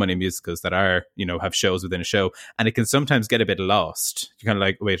 There's so many musicals that are, have shows within a show, and it can sometimes get a bit lost. You're kind of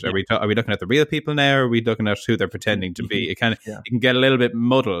like, wait, are we looking at the real people now, or are we looking at who they're pretending to be? It can get a little bit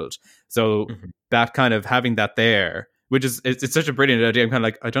muddled. So that kind of having that there, which is, it's such a brilliant idea. I'm kind of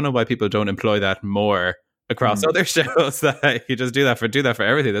like, I don't know why people don't employ that more across other shows, that you just do that for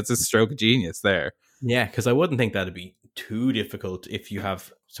everything. That's a stroke of genius there. Yeah, because I wouldn't think that'd be too difficult if you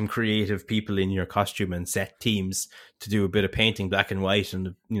have some creative people in your costume and set teams to do a bit of painting black and white,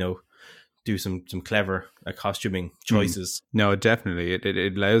 and do some clever costuming choices. No, definitely,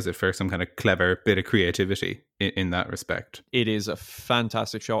 it allows it for some kind of clever bit of creativity in that respect. It is a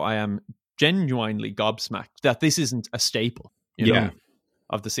fantastic show. I am genuinely gobsmacked that this isn't a staple. You know,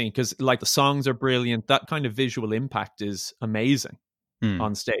 of the scene, because like the songs are brilliant. That kind of visual impact is amazing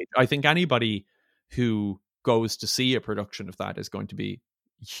on stage. I think anybody who goes to see a production of that is going to be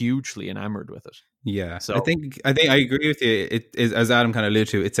hugely enamored with it. Yeah, so I think I agree with you. It is, as Adam kind of alluded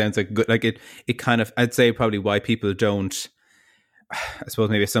to, it sounds like good. Like it kind of, I'd say probably why people don't, I suppose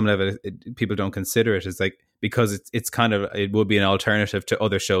maybe at some level people don't consider it, is like because it's kind of, it would be an alternative to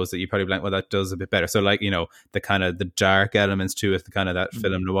other shows that you probably be like, well, that does a bit better. So like, the kind of the dark elements to it, the kind of that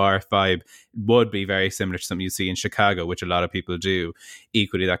film noir vibe would be very similar to something you see in Chicago, which a lot of people do.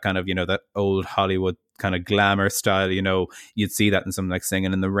 Equally, that kind of, that old Hollywood kind of glamour style, you'd see that in something like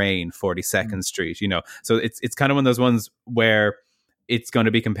Singing in the Rain, 42nd Street, So it's kind of one of those ones where it's going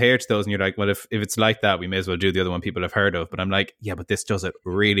to be compared to those, and you're like, well, if it's like that, we may as well do the other one people have heard of. But I'm like, yeah, but this does it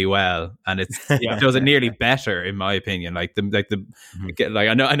really well, and it does it nearly better, in my opinion. Like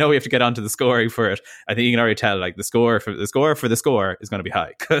I know we have to get onto the scoring for it. I think you can already tell, like the score for the score is going to be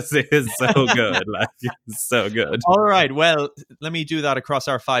high, because it is so good. Like, it's so good. All right, well, let me do that across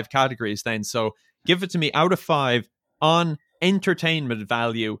our 5 categories then. So give it to me out of 5 on entertainment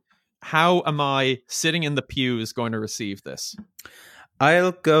value. How am I sitting in the pews going to receive this?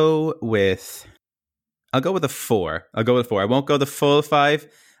 I'll go with I'll go with a 4. I won't go the full 5.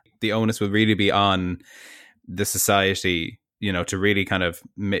 The onus will really be on the society, to really kind of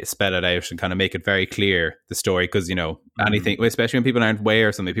spell it out and kind of make it very clear, the story, because anything, especially when people aren't aware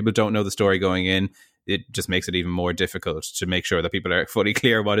of something, people don't know the story going in, it just makes it even more difficult to make sure that people are fully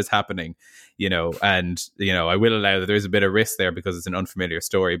clear what is happening, and I will allow that there's a bit of risk there because it's an unfamiliar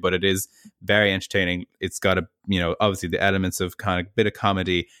story, but it is very entertaining. It's got obviously the elements of kind of bit of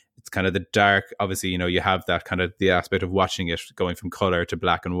comedy. It's kind of the dark, obviously, you have that kind of the aspect of watching it going from color to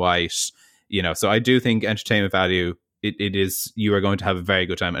black and white, so I do think entertainment value, it is, you are going to have a very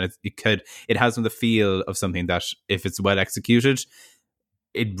good time, and it has the feel of something that, if it's well executed,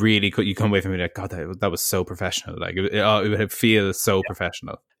 it really could, you come away from it like, God, that was so professional, like it would feel so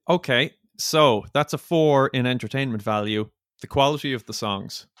professional. Okay, so that's a 4 in entertainment value. The quality of the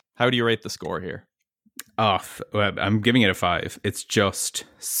songs, how do you rate the score here? Well, I'm giving it a 5. It's just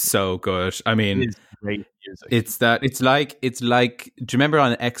so good. I mean, It's great music. It's like do you remember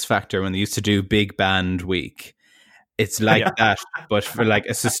on X Factor when they used to do Big Band Week? It's like that, but for like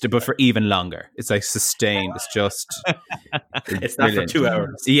but for even longer. It's like sustained. It's just it's not for 2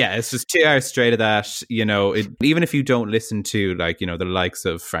 hours. Yeah, it's just 2 hours straight of that. Even if you don't listen to the likes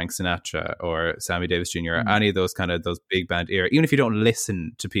of Frank Sinatra or Sammy Davis Jr. or any of those those big band era, even if you don't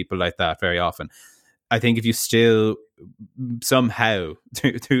listen to people like that very often, I think if you still somehow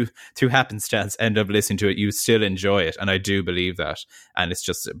through happenstance end up listening to it, you still enjoy it, and I do believe that. And it's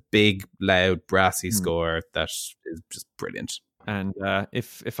just a big, loud, brassy score that is just brilliant. And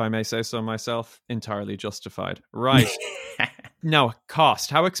if I may say so myself, entirely justified. Right. Now,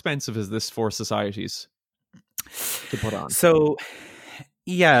 cost. How expensive is this for societies to put on? So,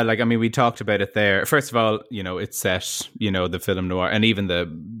 yeah, we talked about it there. First of all, it's set, the film noir, and even the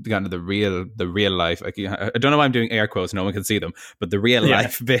kind of the real life. Like, I don't know why I'm doing air quotes; no one can see them. But the real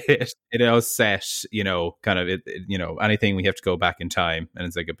life bit, it is set, kind of anything we have to go back in time, and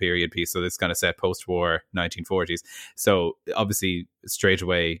it's like a period piece. So it's kind of set post-war 1940s. So obviously, straight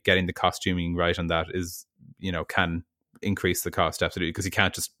away, getting the costuming right on that is, can increase the cost, absolutely, because you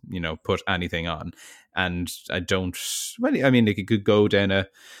can't just put anything on. And they could go down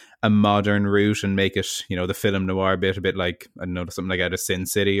a modern route and make it the film noir bit a bit like, I don't know, something like out of Sin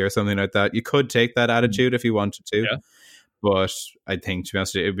City or something like that. You could take that attitude if you wanted to, but I think, to be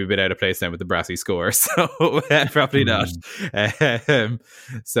honest, it would be a bit out of place now with the brassy score, so probably not.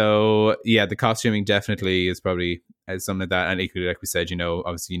 So yeah, the costuming definitely is probably something like that. And equally, like we said,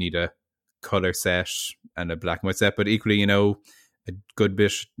 obviously you need a color set and a black and white set, but equally, a good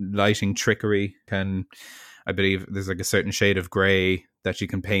bit lighting trickery can, I believe there's like a certain shade of grey that you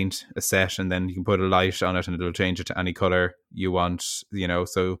can paint a set, and then you can put a light on it and it'll change it to any color you want,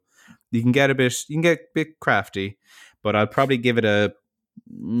 so you can get a bit crafty. But I'll probably give it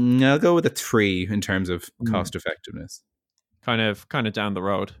I'll go with a 3 in terms of cost effectiveness. Kind of down the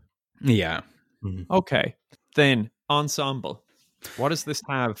road. Yeah. Okay. Then ensemble. What does this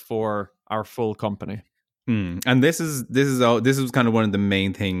have for our full company? And this was kind of one of the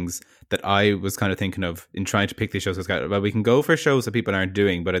main things that I was kind of thinking of in trying to pick these shows. Well, we can go for shows that people aren't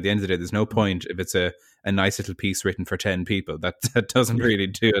doing, but at the end of the day, there's no point if it's a nice little piece written for 10 people. That doesn't really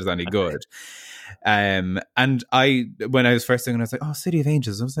do us any good. And when I was first thinking, I was like, oh, City of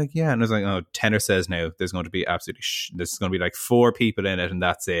Angels. I was like, yeah. And I was like, oh, tenor says now there's going to be absolutely there's going to be like 4 people in it, and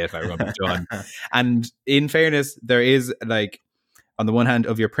that's it. Like, we're going to be done. And in fairness, there is, like, on the one hand,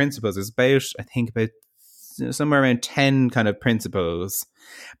 of your principals, there's about somewhere around 10 kind of principals,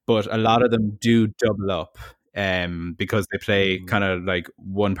 but a lot of them do double up because they play kind of like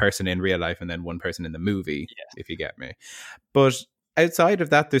one person in real life and then one person in the movie, if you get me. But outside of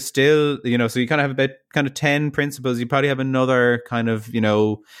that, there's still, so you kind of have about kind of 10 principals. You probably have another kind of,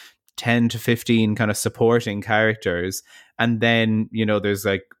 10 to 15 kind of supporting characters. And then, there's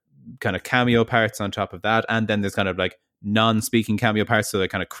like kind of cameo parts on top of that. And then there's kind of like non-speaking cameo parts, so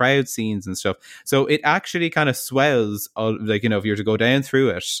like kind of crowd scenes and stuff. So it actually kind of swells, like, if you were to go down through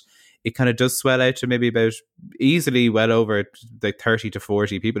it, it kind of does swell out to maybe about easily well over like 30 to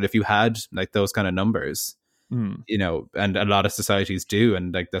 40 people if you had like those kind of numbers, and a lot of societies do.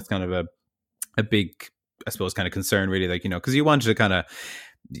 And like, that's kind of a big, I suppose, kind of concern, really, like, because you want to kind of,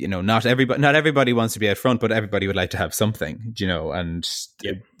 not everybody wants to be out front, but everybody would like to have something, and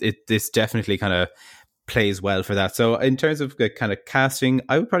this definitely kind of plays well for that. So in terms of like kind of casting,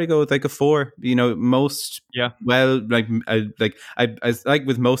 I would probably go with like a 4. Most well, like I like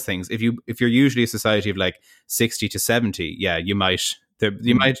with most things, if you're usually a society of like 60 to 70, you might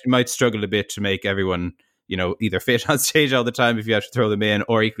struggle a bit to make everyone either fit on stage all the time if you have to throw them in,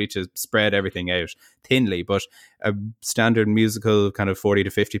 or equally to spread everything out thinly. But a standard musical kind of 40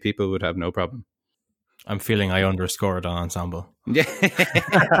 to 50 people would have no problem. I'm feeling I underscored on ensemble. Yeah.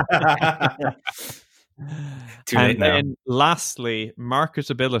 Too late And now. then lastly,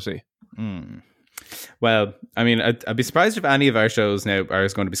 marketability. Well, I mean, I'd be surprised if any of our shows now are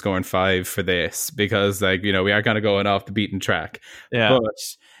going to be scoring 5 for this, because, like, you know, we are kind of going off the beaten track. Yeah.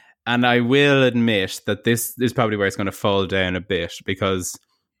 And I will admit that this is probably where it's going to fall down a bit, because,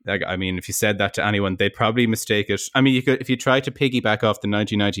 like, I mean, if you said that to anyone, they'd probably mistake it. I mean, you could, if you try to piggyback off the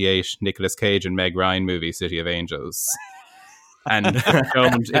 1998 Nicolas Cage and Meg Ryan movie, City of Angels, and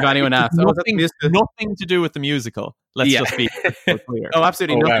if anyone asks, nothing to do with the musical. Let's just be clear. Oh,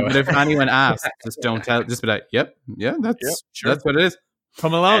 absolutely nothing. Wow. But if anyone asks, just don't tell. Just be like, "Yep, yeah, that's what it is."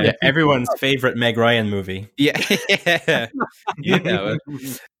 Come along. Everyone's favorite Meg Ryan movie. Yeah, well,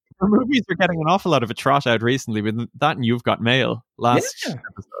 The movies are getting an awful lot of a trot out recently with that and You've Got Mail last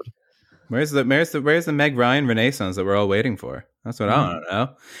episode. Where's the Meg Ryan renaissance that we're all waiting for? That's what I want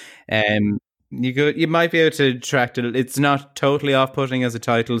to know. You might be able to track it. It's not totally off-putting as a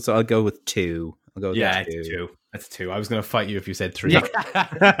title, so I'll go with 2. I'll go with It's 2. That's 2. I was going to fight you if you said 3. No,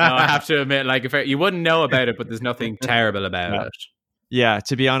 I have to admit, like, if you wouldn't know about it, but there's nothing terrible about it. Yeah,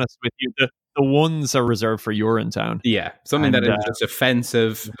 to be honest with you, the ones are reserved for Urinetown. Yeah, something that is just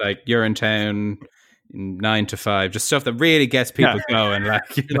offensive, like Urinetown, 9 to 5, just stuff that really gets people going. Like,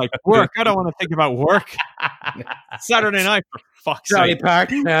 like work. I don't want to think about work. Saturday night, for fuck's Dolly sake.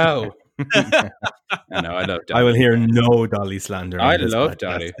 Park, no. I know, I love Dolly. I will hear no Dolly slander. I love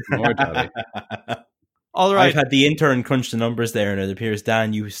Dolly. More Dolly. All right. I've had the intern crunch the numbers there, and it appears,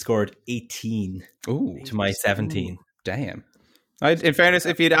 Dan, you scored 18 Ooh, to my 17. damn. In fairness,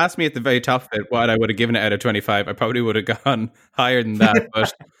 if you'd asked me at the very top of it what I would have given it out of 25, I probably would have gone higher than that.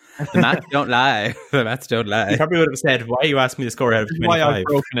 But the maths don't lie. The maths don't lie. You probably would have said, why you asked me to score out of 25? Why I've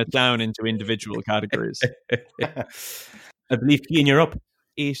broken it down into individual categories. I believe, Cian, you're up.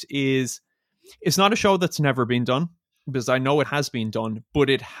 It's not a show that's never been done, because I know it has been done, but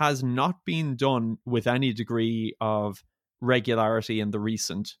it has not been done with any degree of regularity in the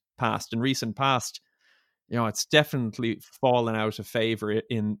recent past. In recent past, you know, it's definitely fallen out of favor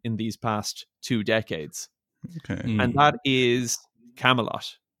in these past 2 decades. Okay. And that is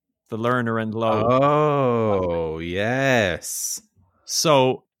Camelot, the Learner and Lowe. Oh, yes.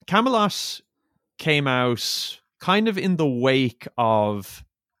 So Camelot came out kind of in the wake of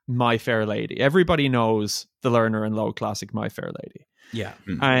My Fair Lady. Everybody knows the Learner and Lowe classic My Fair Lady. Yeah.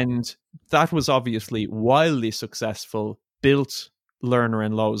 And that was obviously wildly successful, built Learner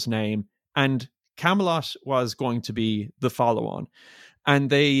and Lowe's name, and Camelot was going to be the follow-on. And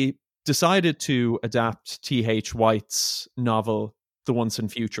they decided to adapt T.H. White's novel, The Once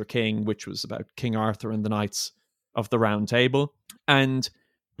and Future King, which was about King Arthur and the Knights of the Round Table. And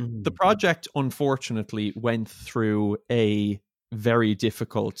the project, unfortunately, went through a very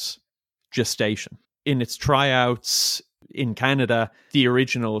difficult gestation. In its tryouts in Canada, the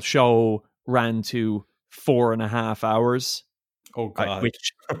original show ran to 4.5 hours. Oh, God.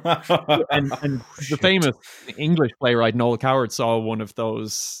 Which, and the famous English playwright Noel Coward saw one of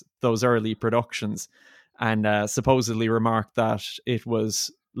those early productions and supposedly remarked that it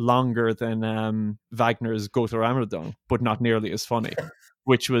was longer than Wagner's Götterdämmerung, but not nearly as funny,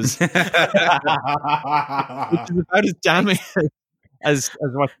 which was about as damning as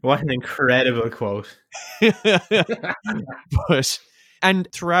what an incredible quote. And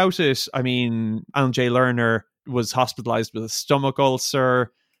throughout it, I mean, Alan J. Lerner was hospitalized with a stomach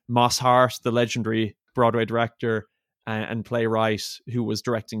ulcer. Moss Hart, the legendary Broadway director and playwright who was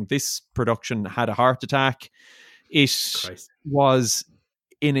directing this production, had a heart attack. It was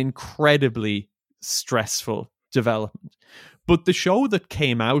an incredibly stressful development. But the show that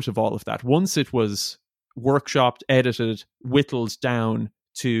came out of all of that, once it was workshopped, edited, whittled down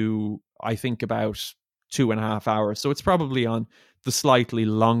to, I think, about 2.5 hours. So it's probably on the slightly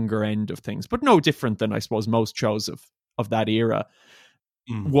longer end of things, but no different than, I suppose, most shows of that era,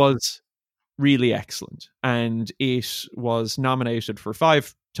 was really excellent. And it was nominated for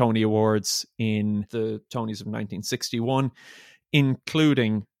 5 Tony Awards in the Tonys of 1961,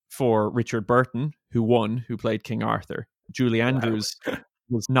 including for Richard Burton, who won, who played King Arthur. Julie Andrews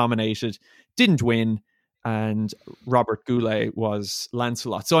was nominated, didn't win, and Robert Goulet was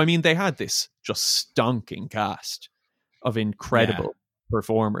Lancelot. So, I mean, they had this just stonking cast of incredible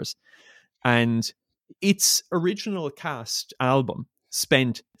performers. And its original cast album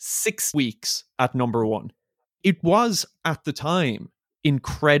spent 6 weeks at number 1. It was, at the time,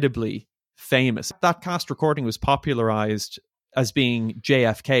 incredibly famous. That cast recording was popularized as being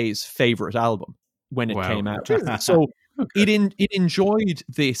JFK's favorite album when it came out. So it enjoyed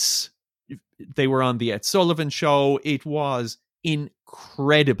this. They were on the Ed Sullivan Show. It was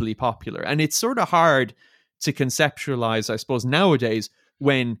incredibly popular. And it's sort of hard to conceptualize, I suppose, nowadays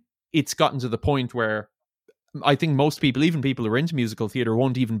when it's gotten to the point where I think most people, even people who are into musical theatre,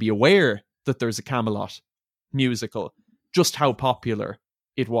 won't even be aware that there's a Camelot musical, just how popular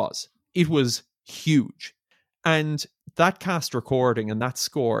it was. It was huge. And that cast recording and that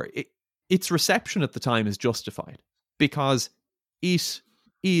score, its reception at the time is justified because it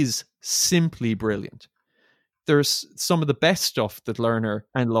is simply brilliant. There's some of the best stuff that Lerner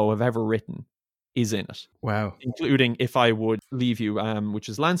and Lowe have ever written is in it. Wow. Including If I Would Leave You, which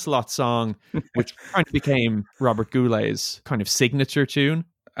is Lancelot's song, which kind of became Robert Goulet's kind of signature tune.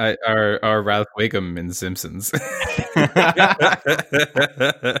 Or Ralph Wiggum in The Simpsons. That's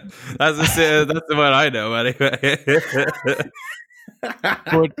the one I know anyway.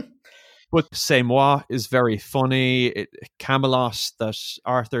 But C'est Moi is very funny. Camelot that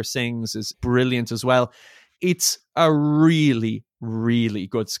Arthur sings is brilliant as well. It's a really, really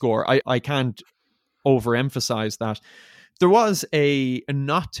good score. I can't overemphasize that. There was a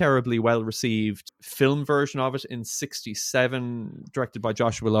not terribly well-received film version of it in 1967, directed by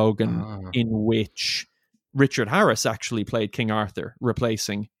Joshua Logan, in which Richard Harris actually played King Arthur,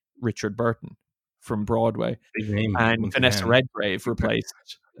 replacing Richard Burton from Broadway. And Vanessa Redgrave replaced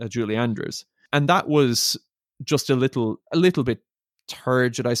Julie Andrews. And that was just a little bit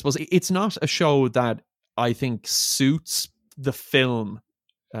turgid, I suppose. It's not a show that I think suits the film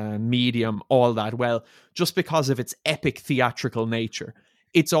medium all that well, just because of its epic theatrical nature.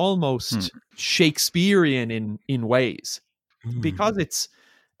 It's almost Shakespearean in ways, because it's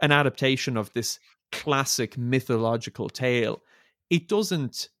an adaptation of this classic mythological tale. It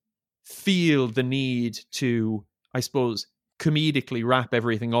doesn't feel the need to, I suppose, comedically wrap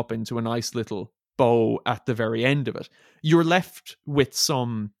everything up into a nice little bow at the very end of it. You're left with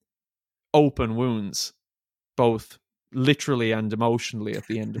some open wounds, both literally and emotionally, at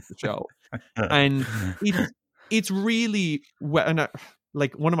the end of the show. And it's really, and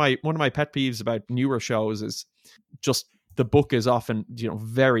like one of my pet peeves about newer shows is just the book is often,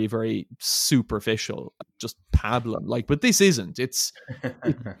 very, very superficial, just pablum. Like, but this isn't. It's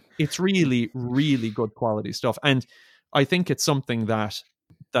really, really good quality stuff. And I think it's something that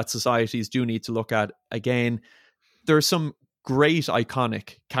societies do need to look at again. There are some great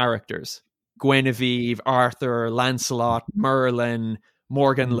iconic characters: Guinevere, Arthur, Lancelot, Merlin,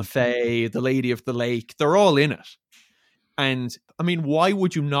 Morgan Le Fay, the Lady of the Lake. They're all in it. And I mean, why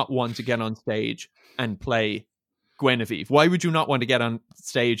would you not want to get on stage and play Guinevere? Why would you not want to get on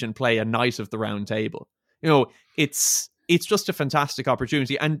stage and play a Knight of the Round Table? It's just a fantastic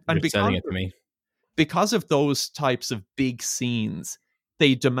opportunity. And selling it to me. Because of those types of big scenes,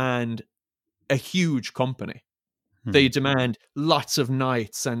 they demand a huge company. They demand lots of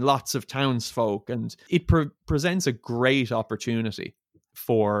knights and lots of townsfolk, and it presents a great opportunity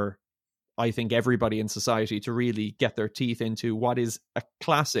for, I think, everybody in society to really get their teeth into what is a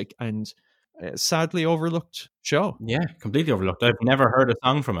classic and sadly overlooked show. Yeah, completely overlooked. I've never heard a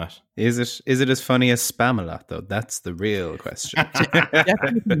song from it. Is it as funny as Spamalot, though? That's the real question.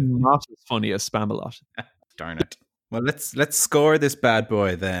 Definitely not as funny as Spamalot. Darn it. Well, let's score this bad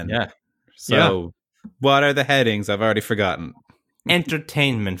boy then. Yeah. So, what are the headings? I've already forgotten.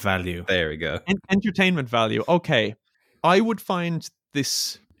 Entertainment value. There we go. Entertainment value. Okay. I would find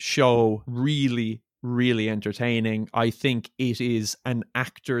this show really, really entertaining. I think it is an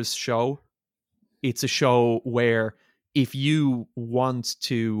actor's show. It's a show where if you want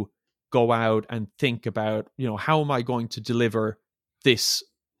to go out and think about, how am I going to deliver this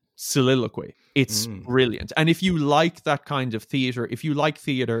soliloquy? It's brilliant. And if you like that kind of theatre, if you like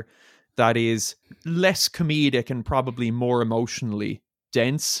theatre that is less comedic and probably more emotionally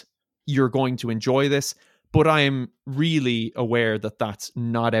dense, you're going to enjoy this. But I am really aware that that's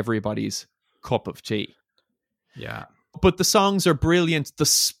not everybody's cup of tea. Yeah. But the songs are brilliant. The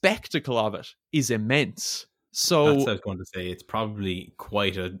spectacle of it is immense. So that's what I was going to say. It's probably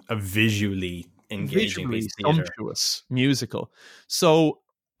quite a visually engaging, visually sumptuous musical. So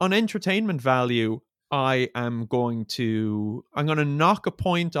on entertainment value, I'm going to knock a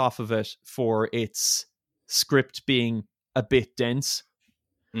point off of it for its script being a bit dense,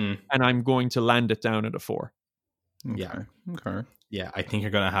 and I'm going to land it down at a 4. Okay. Yeah, I think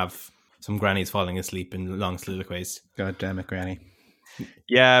you're going to have some grannies falling asleep in long soliloquies. God damn it, Granny.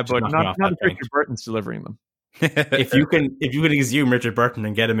 Yeah, but not if Richard Burton's delivering them. if you can exhume Richard Burton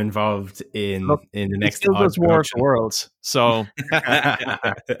and get him involved in the next, he still does War of the Worlds. So,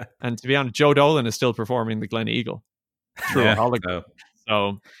 and to be honest, Joe Dolan is still performing the Glen Eagle through a hologram.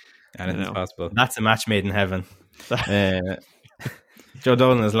 So, anything's possible. That's a match made in heaven. Joe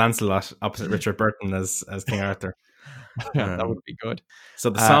Dolan as Lancelot opposite Richard Burton as King Arthur. That would be good. So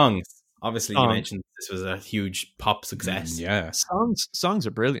the songs, obviously, you songs. mentioned this was a huge pop success. Yeah. Songs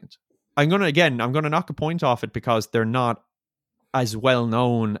are brilliant. I'm gonna knock a point off it because they're not as well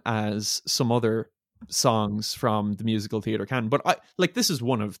known as some other songs from the musical theater canon. But this is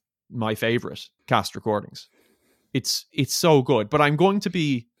one of my favorite cast recordings. It's so good. But I'm going to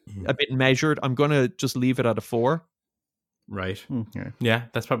be a bit measured. I'm going to just leave it at a 4. Right. Okay. Yeah,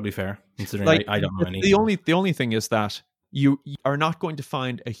 that's probably fair. Considering I don't know any. The only thing is that you are not going to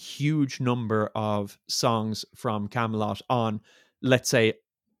find a huge number of songs from Camelot on, let's say,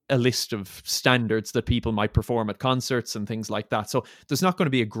 a list of standards that people might perform at concerts and things like that. So there's not going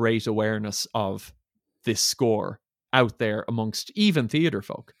to be a great awareness of this score out there amongst even theatre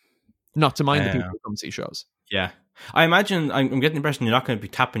folk. Not to mind the people who come see shows. Yeah. I imagine, I'm getting the impression you're not going to be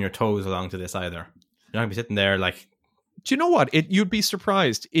tapping your toes along to this either. You're not going to be sitting there like... Do you know what? You'd be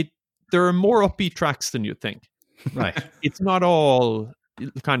surprised. There are more upbeat tracks than you'd think. Right. It's not all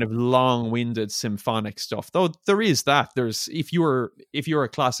kind of long-winded symphonic stuff, though there is that. There's if you're a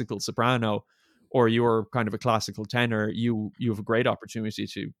classical soprano or you're kind of a classical tenor, you have a great opportunity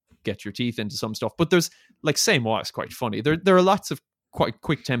to get your teeth into some stuff. But there's like C'est Moi is quite funny. There are lots of quite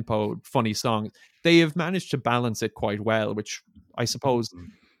quick tempo funny songs. They have managed to balance it quite well, which I suppose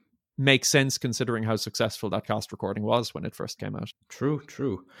makes sense considering how successful that cast recording was when it first came out.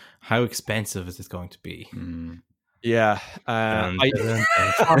 True. How expensive is this going to be? Yeah.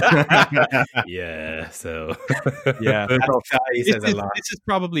 Yeah. So yeah. This is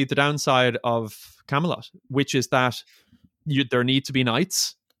probably the downside of Camelot, which is that there need to be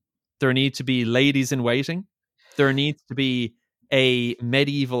knights, there need to be ladies in waiting, there needs to be a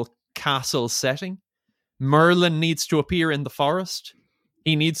medieval castle setting. Merlin needs to appear in the forest.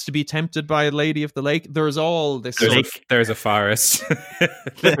 He needs to be tempted by a lady of the lake. There's all this. There's a forest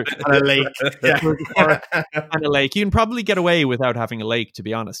and a lake. And a lake. You can probably get away without having a lake, to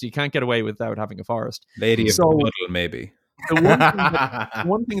be honest. You can't get away without having a forest. Lady of the Puddle, maybe. The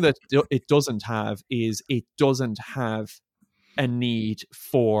one thing that it doesn't have is it doesn't have a need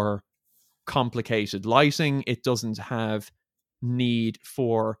for complicated lighting. It doesn't have need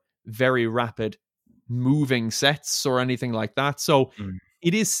for very rapid moving sets or anything like that. So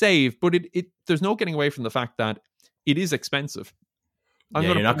it is safe, but it there's no getting away from the fact that it is expensive.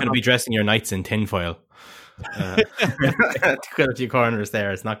 You're not going to be dressing your knights in tinfoil. To cut a few corners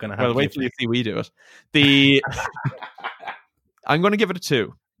there, it's not going to happen. Well, wait till you see we do it. I'm going to give it a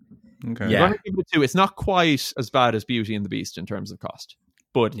 2. Okay. I'm going to give it a 2. It's not quite as bad as Beauty and the Beast in terms of cost,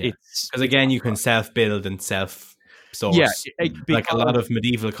 but it's because again, you can self-build and self-source. Yeah, like a lot of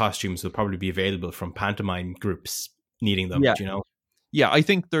medieval costumes will probably be available from pantomime groups needing them. Yeah. You know. Yeah, I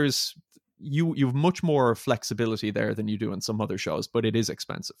think there's you have much more flexibility there than you do in some other shows, but it is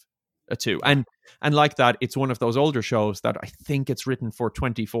expensive. A 2. And like that, it's one of those older shows that I think it's written for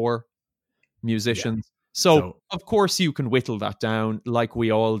 24 musicians. Yeah. So of course you can whittle that down like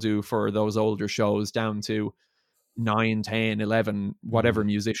we all do for those older shows down to 9, 10, 11, whatever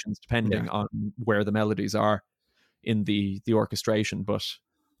musicians, depending on where the melodies are in the orchestration. But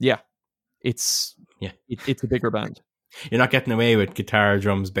it's a bigger band. You're not getting away with guitar,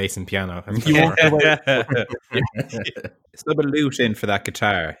 drums, bass, and piano. You won't get away. Slip a lute in for that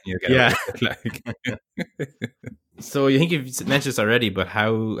guitar. You'll get away. So you think you've mentioned this already, but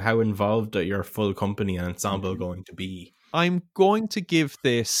how involved are your full company and ensemble going to be? I'm going to give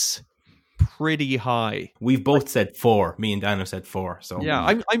this pretty high. We've both said 4. Me and Dan have said 4. So yeah,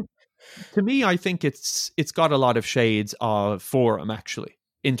 I'm. To me, I think it's got a lot of shades of Forum actually,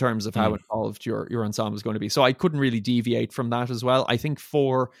 in terms of how involved your ensemble is going to be. So I couldn't really deviate from that as well. I think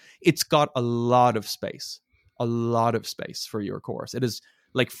 4, it's got a lot of space for your course. It is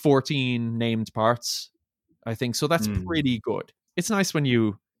like 14 named parts, I think. So that's pretty good. It's nice when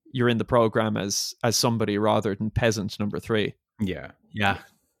you're in the program as somebody rather than peasant number 3. Yeah,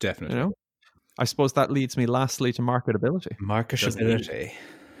 definitely. You know, I suppose that leads me lastly to marketability. Marketability.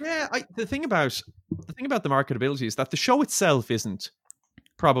 Yeah, the thing about the marketability is that the show itself isn't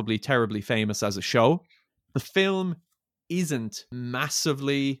probably terribly famous as a show. The film isn't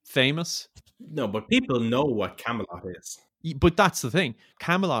massively famous. No, but people know what Camelot is. But that's the thing.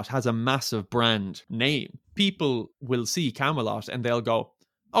 Camelot has a massive brand name. People will see Camelot and they'll go,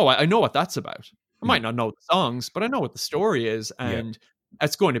 oh, I know what that's about. I might not know the songs, but I know what the story is, and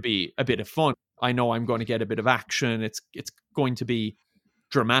it's going to be a bit of fun. I know I'm going to get a bit of action. It's going to be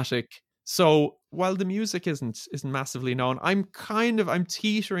dramatic. So while the music isn't massively known, I'm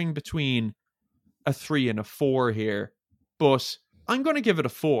teetering between a 3 and a 4 here, but I'm going to give it a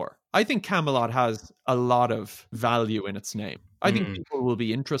 4. I think Camelot has a lot of value in its name. I think people will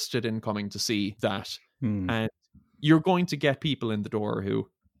be interested in coming to see that. And you're going to get people in the door who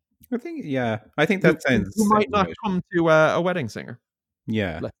I think that sounds. who might not come to a wedding singer.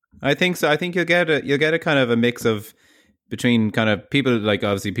 Yeah, I think so. I think you'll get a kind of a mix of between kind of people like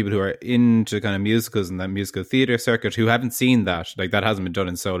obviously people who are into kind of musicals and that musical theatre circuit who haven't seen that, like that hasn't been done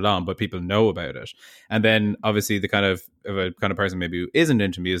in so long, but people know about it. And then obviously the kind of a kind of person maybe who isn't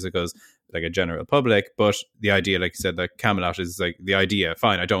into musicals, like a general public, but the idea, like you said, that Camelot is like the idea.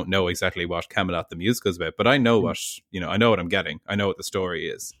 Fine, I don't know exactly what Camelot the musical is about, but I know what I know what I'm getting. I know what the story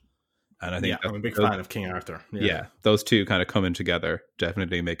is. And I think I'm a big fan of King Arthur. Yeah, those two kind of coming together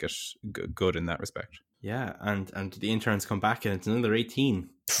definitely make it good in that respect. Yeah, and the interns come back and it's another 18.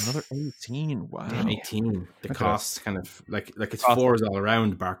 Another 18. Wow. 18. The cost kind of like it's fours all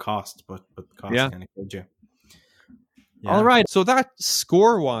around bar cost, but the cost kind of killed you. Yeah. All right. So that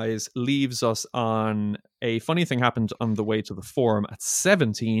score-wise leaves us on a funny thing happened on the way to the forum at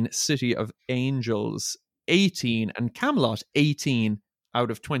 17, City of Angels 18, and Camelot 18 out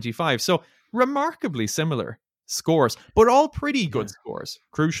of 25. So remarkably similar scores, but all pretty good scores,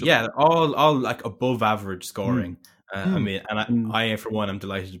 crucially. Yeah, all like above average scoring. I mean, and I for one, I'm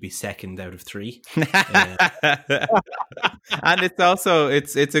delighted to be second out of 3. And it's also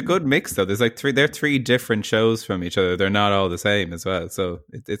it's a good mix though. There's like they're 3 different shows from each other. They're not all the same as well. So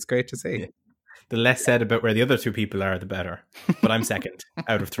it's great to see. Yeah. The less said about where the other 2 people are, the better. But I'm second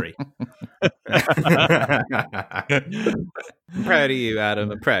out of 3. I'm proud of you,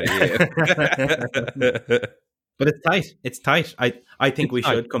 Adam. I'm proud of you. But it's tight. I think we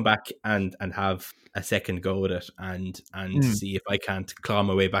should come back and have a second go at it and see if I can't claw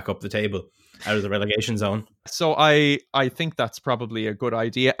my way back up the table out of the relegation zone. So I think that's probably a good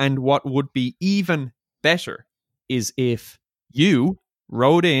idea. And what would be even better is if you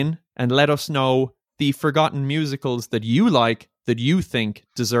wrote in and let us know the forgotten musicals that you like, that you think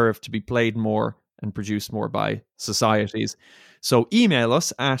deserve to be played more and produced more by societies. So email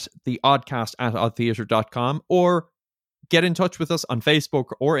us at theoddcast@oddtheatre.com or get in touch with us on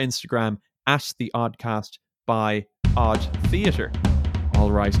Facebook or Instagram at The Oddcast by Odd Theatre.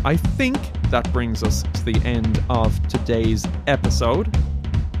 All right, I think that brings us to the end of today's episode.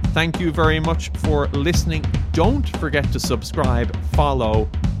 Thank you very much for listening. Don't forget to subscribe, follow,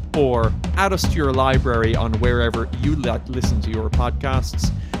 or add us to your library on wherever you listen to your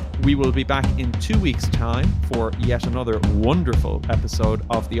podcasts. We will be back in 2 weeks' time for yet another wonderful episode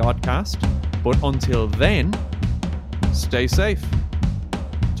of The Oddcast. But until then, stay safe.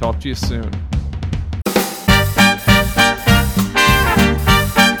 Talk to you soon.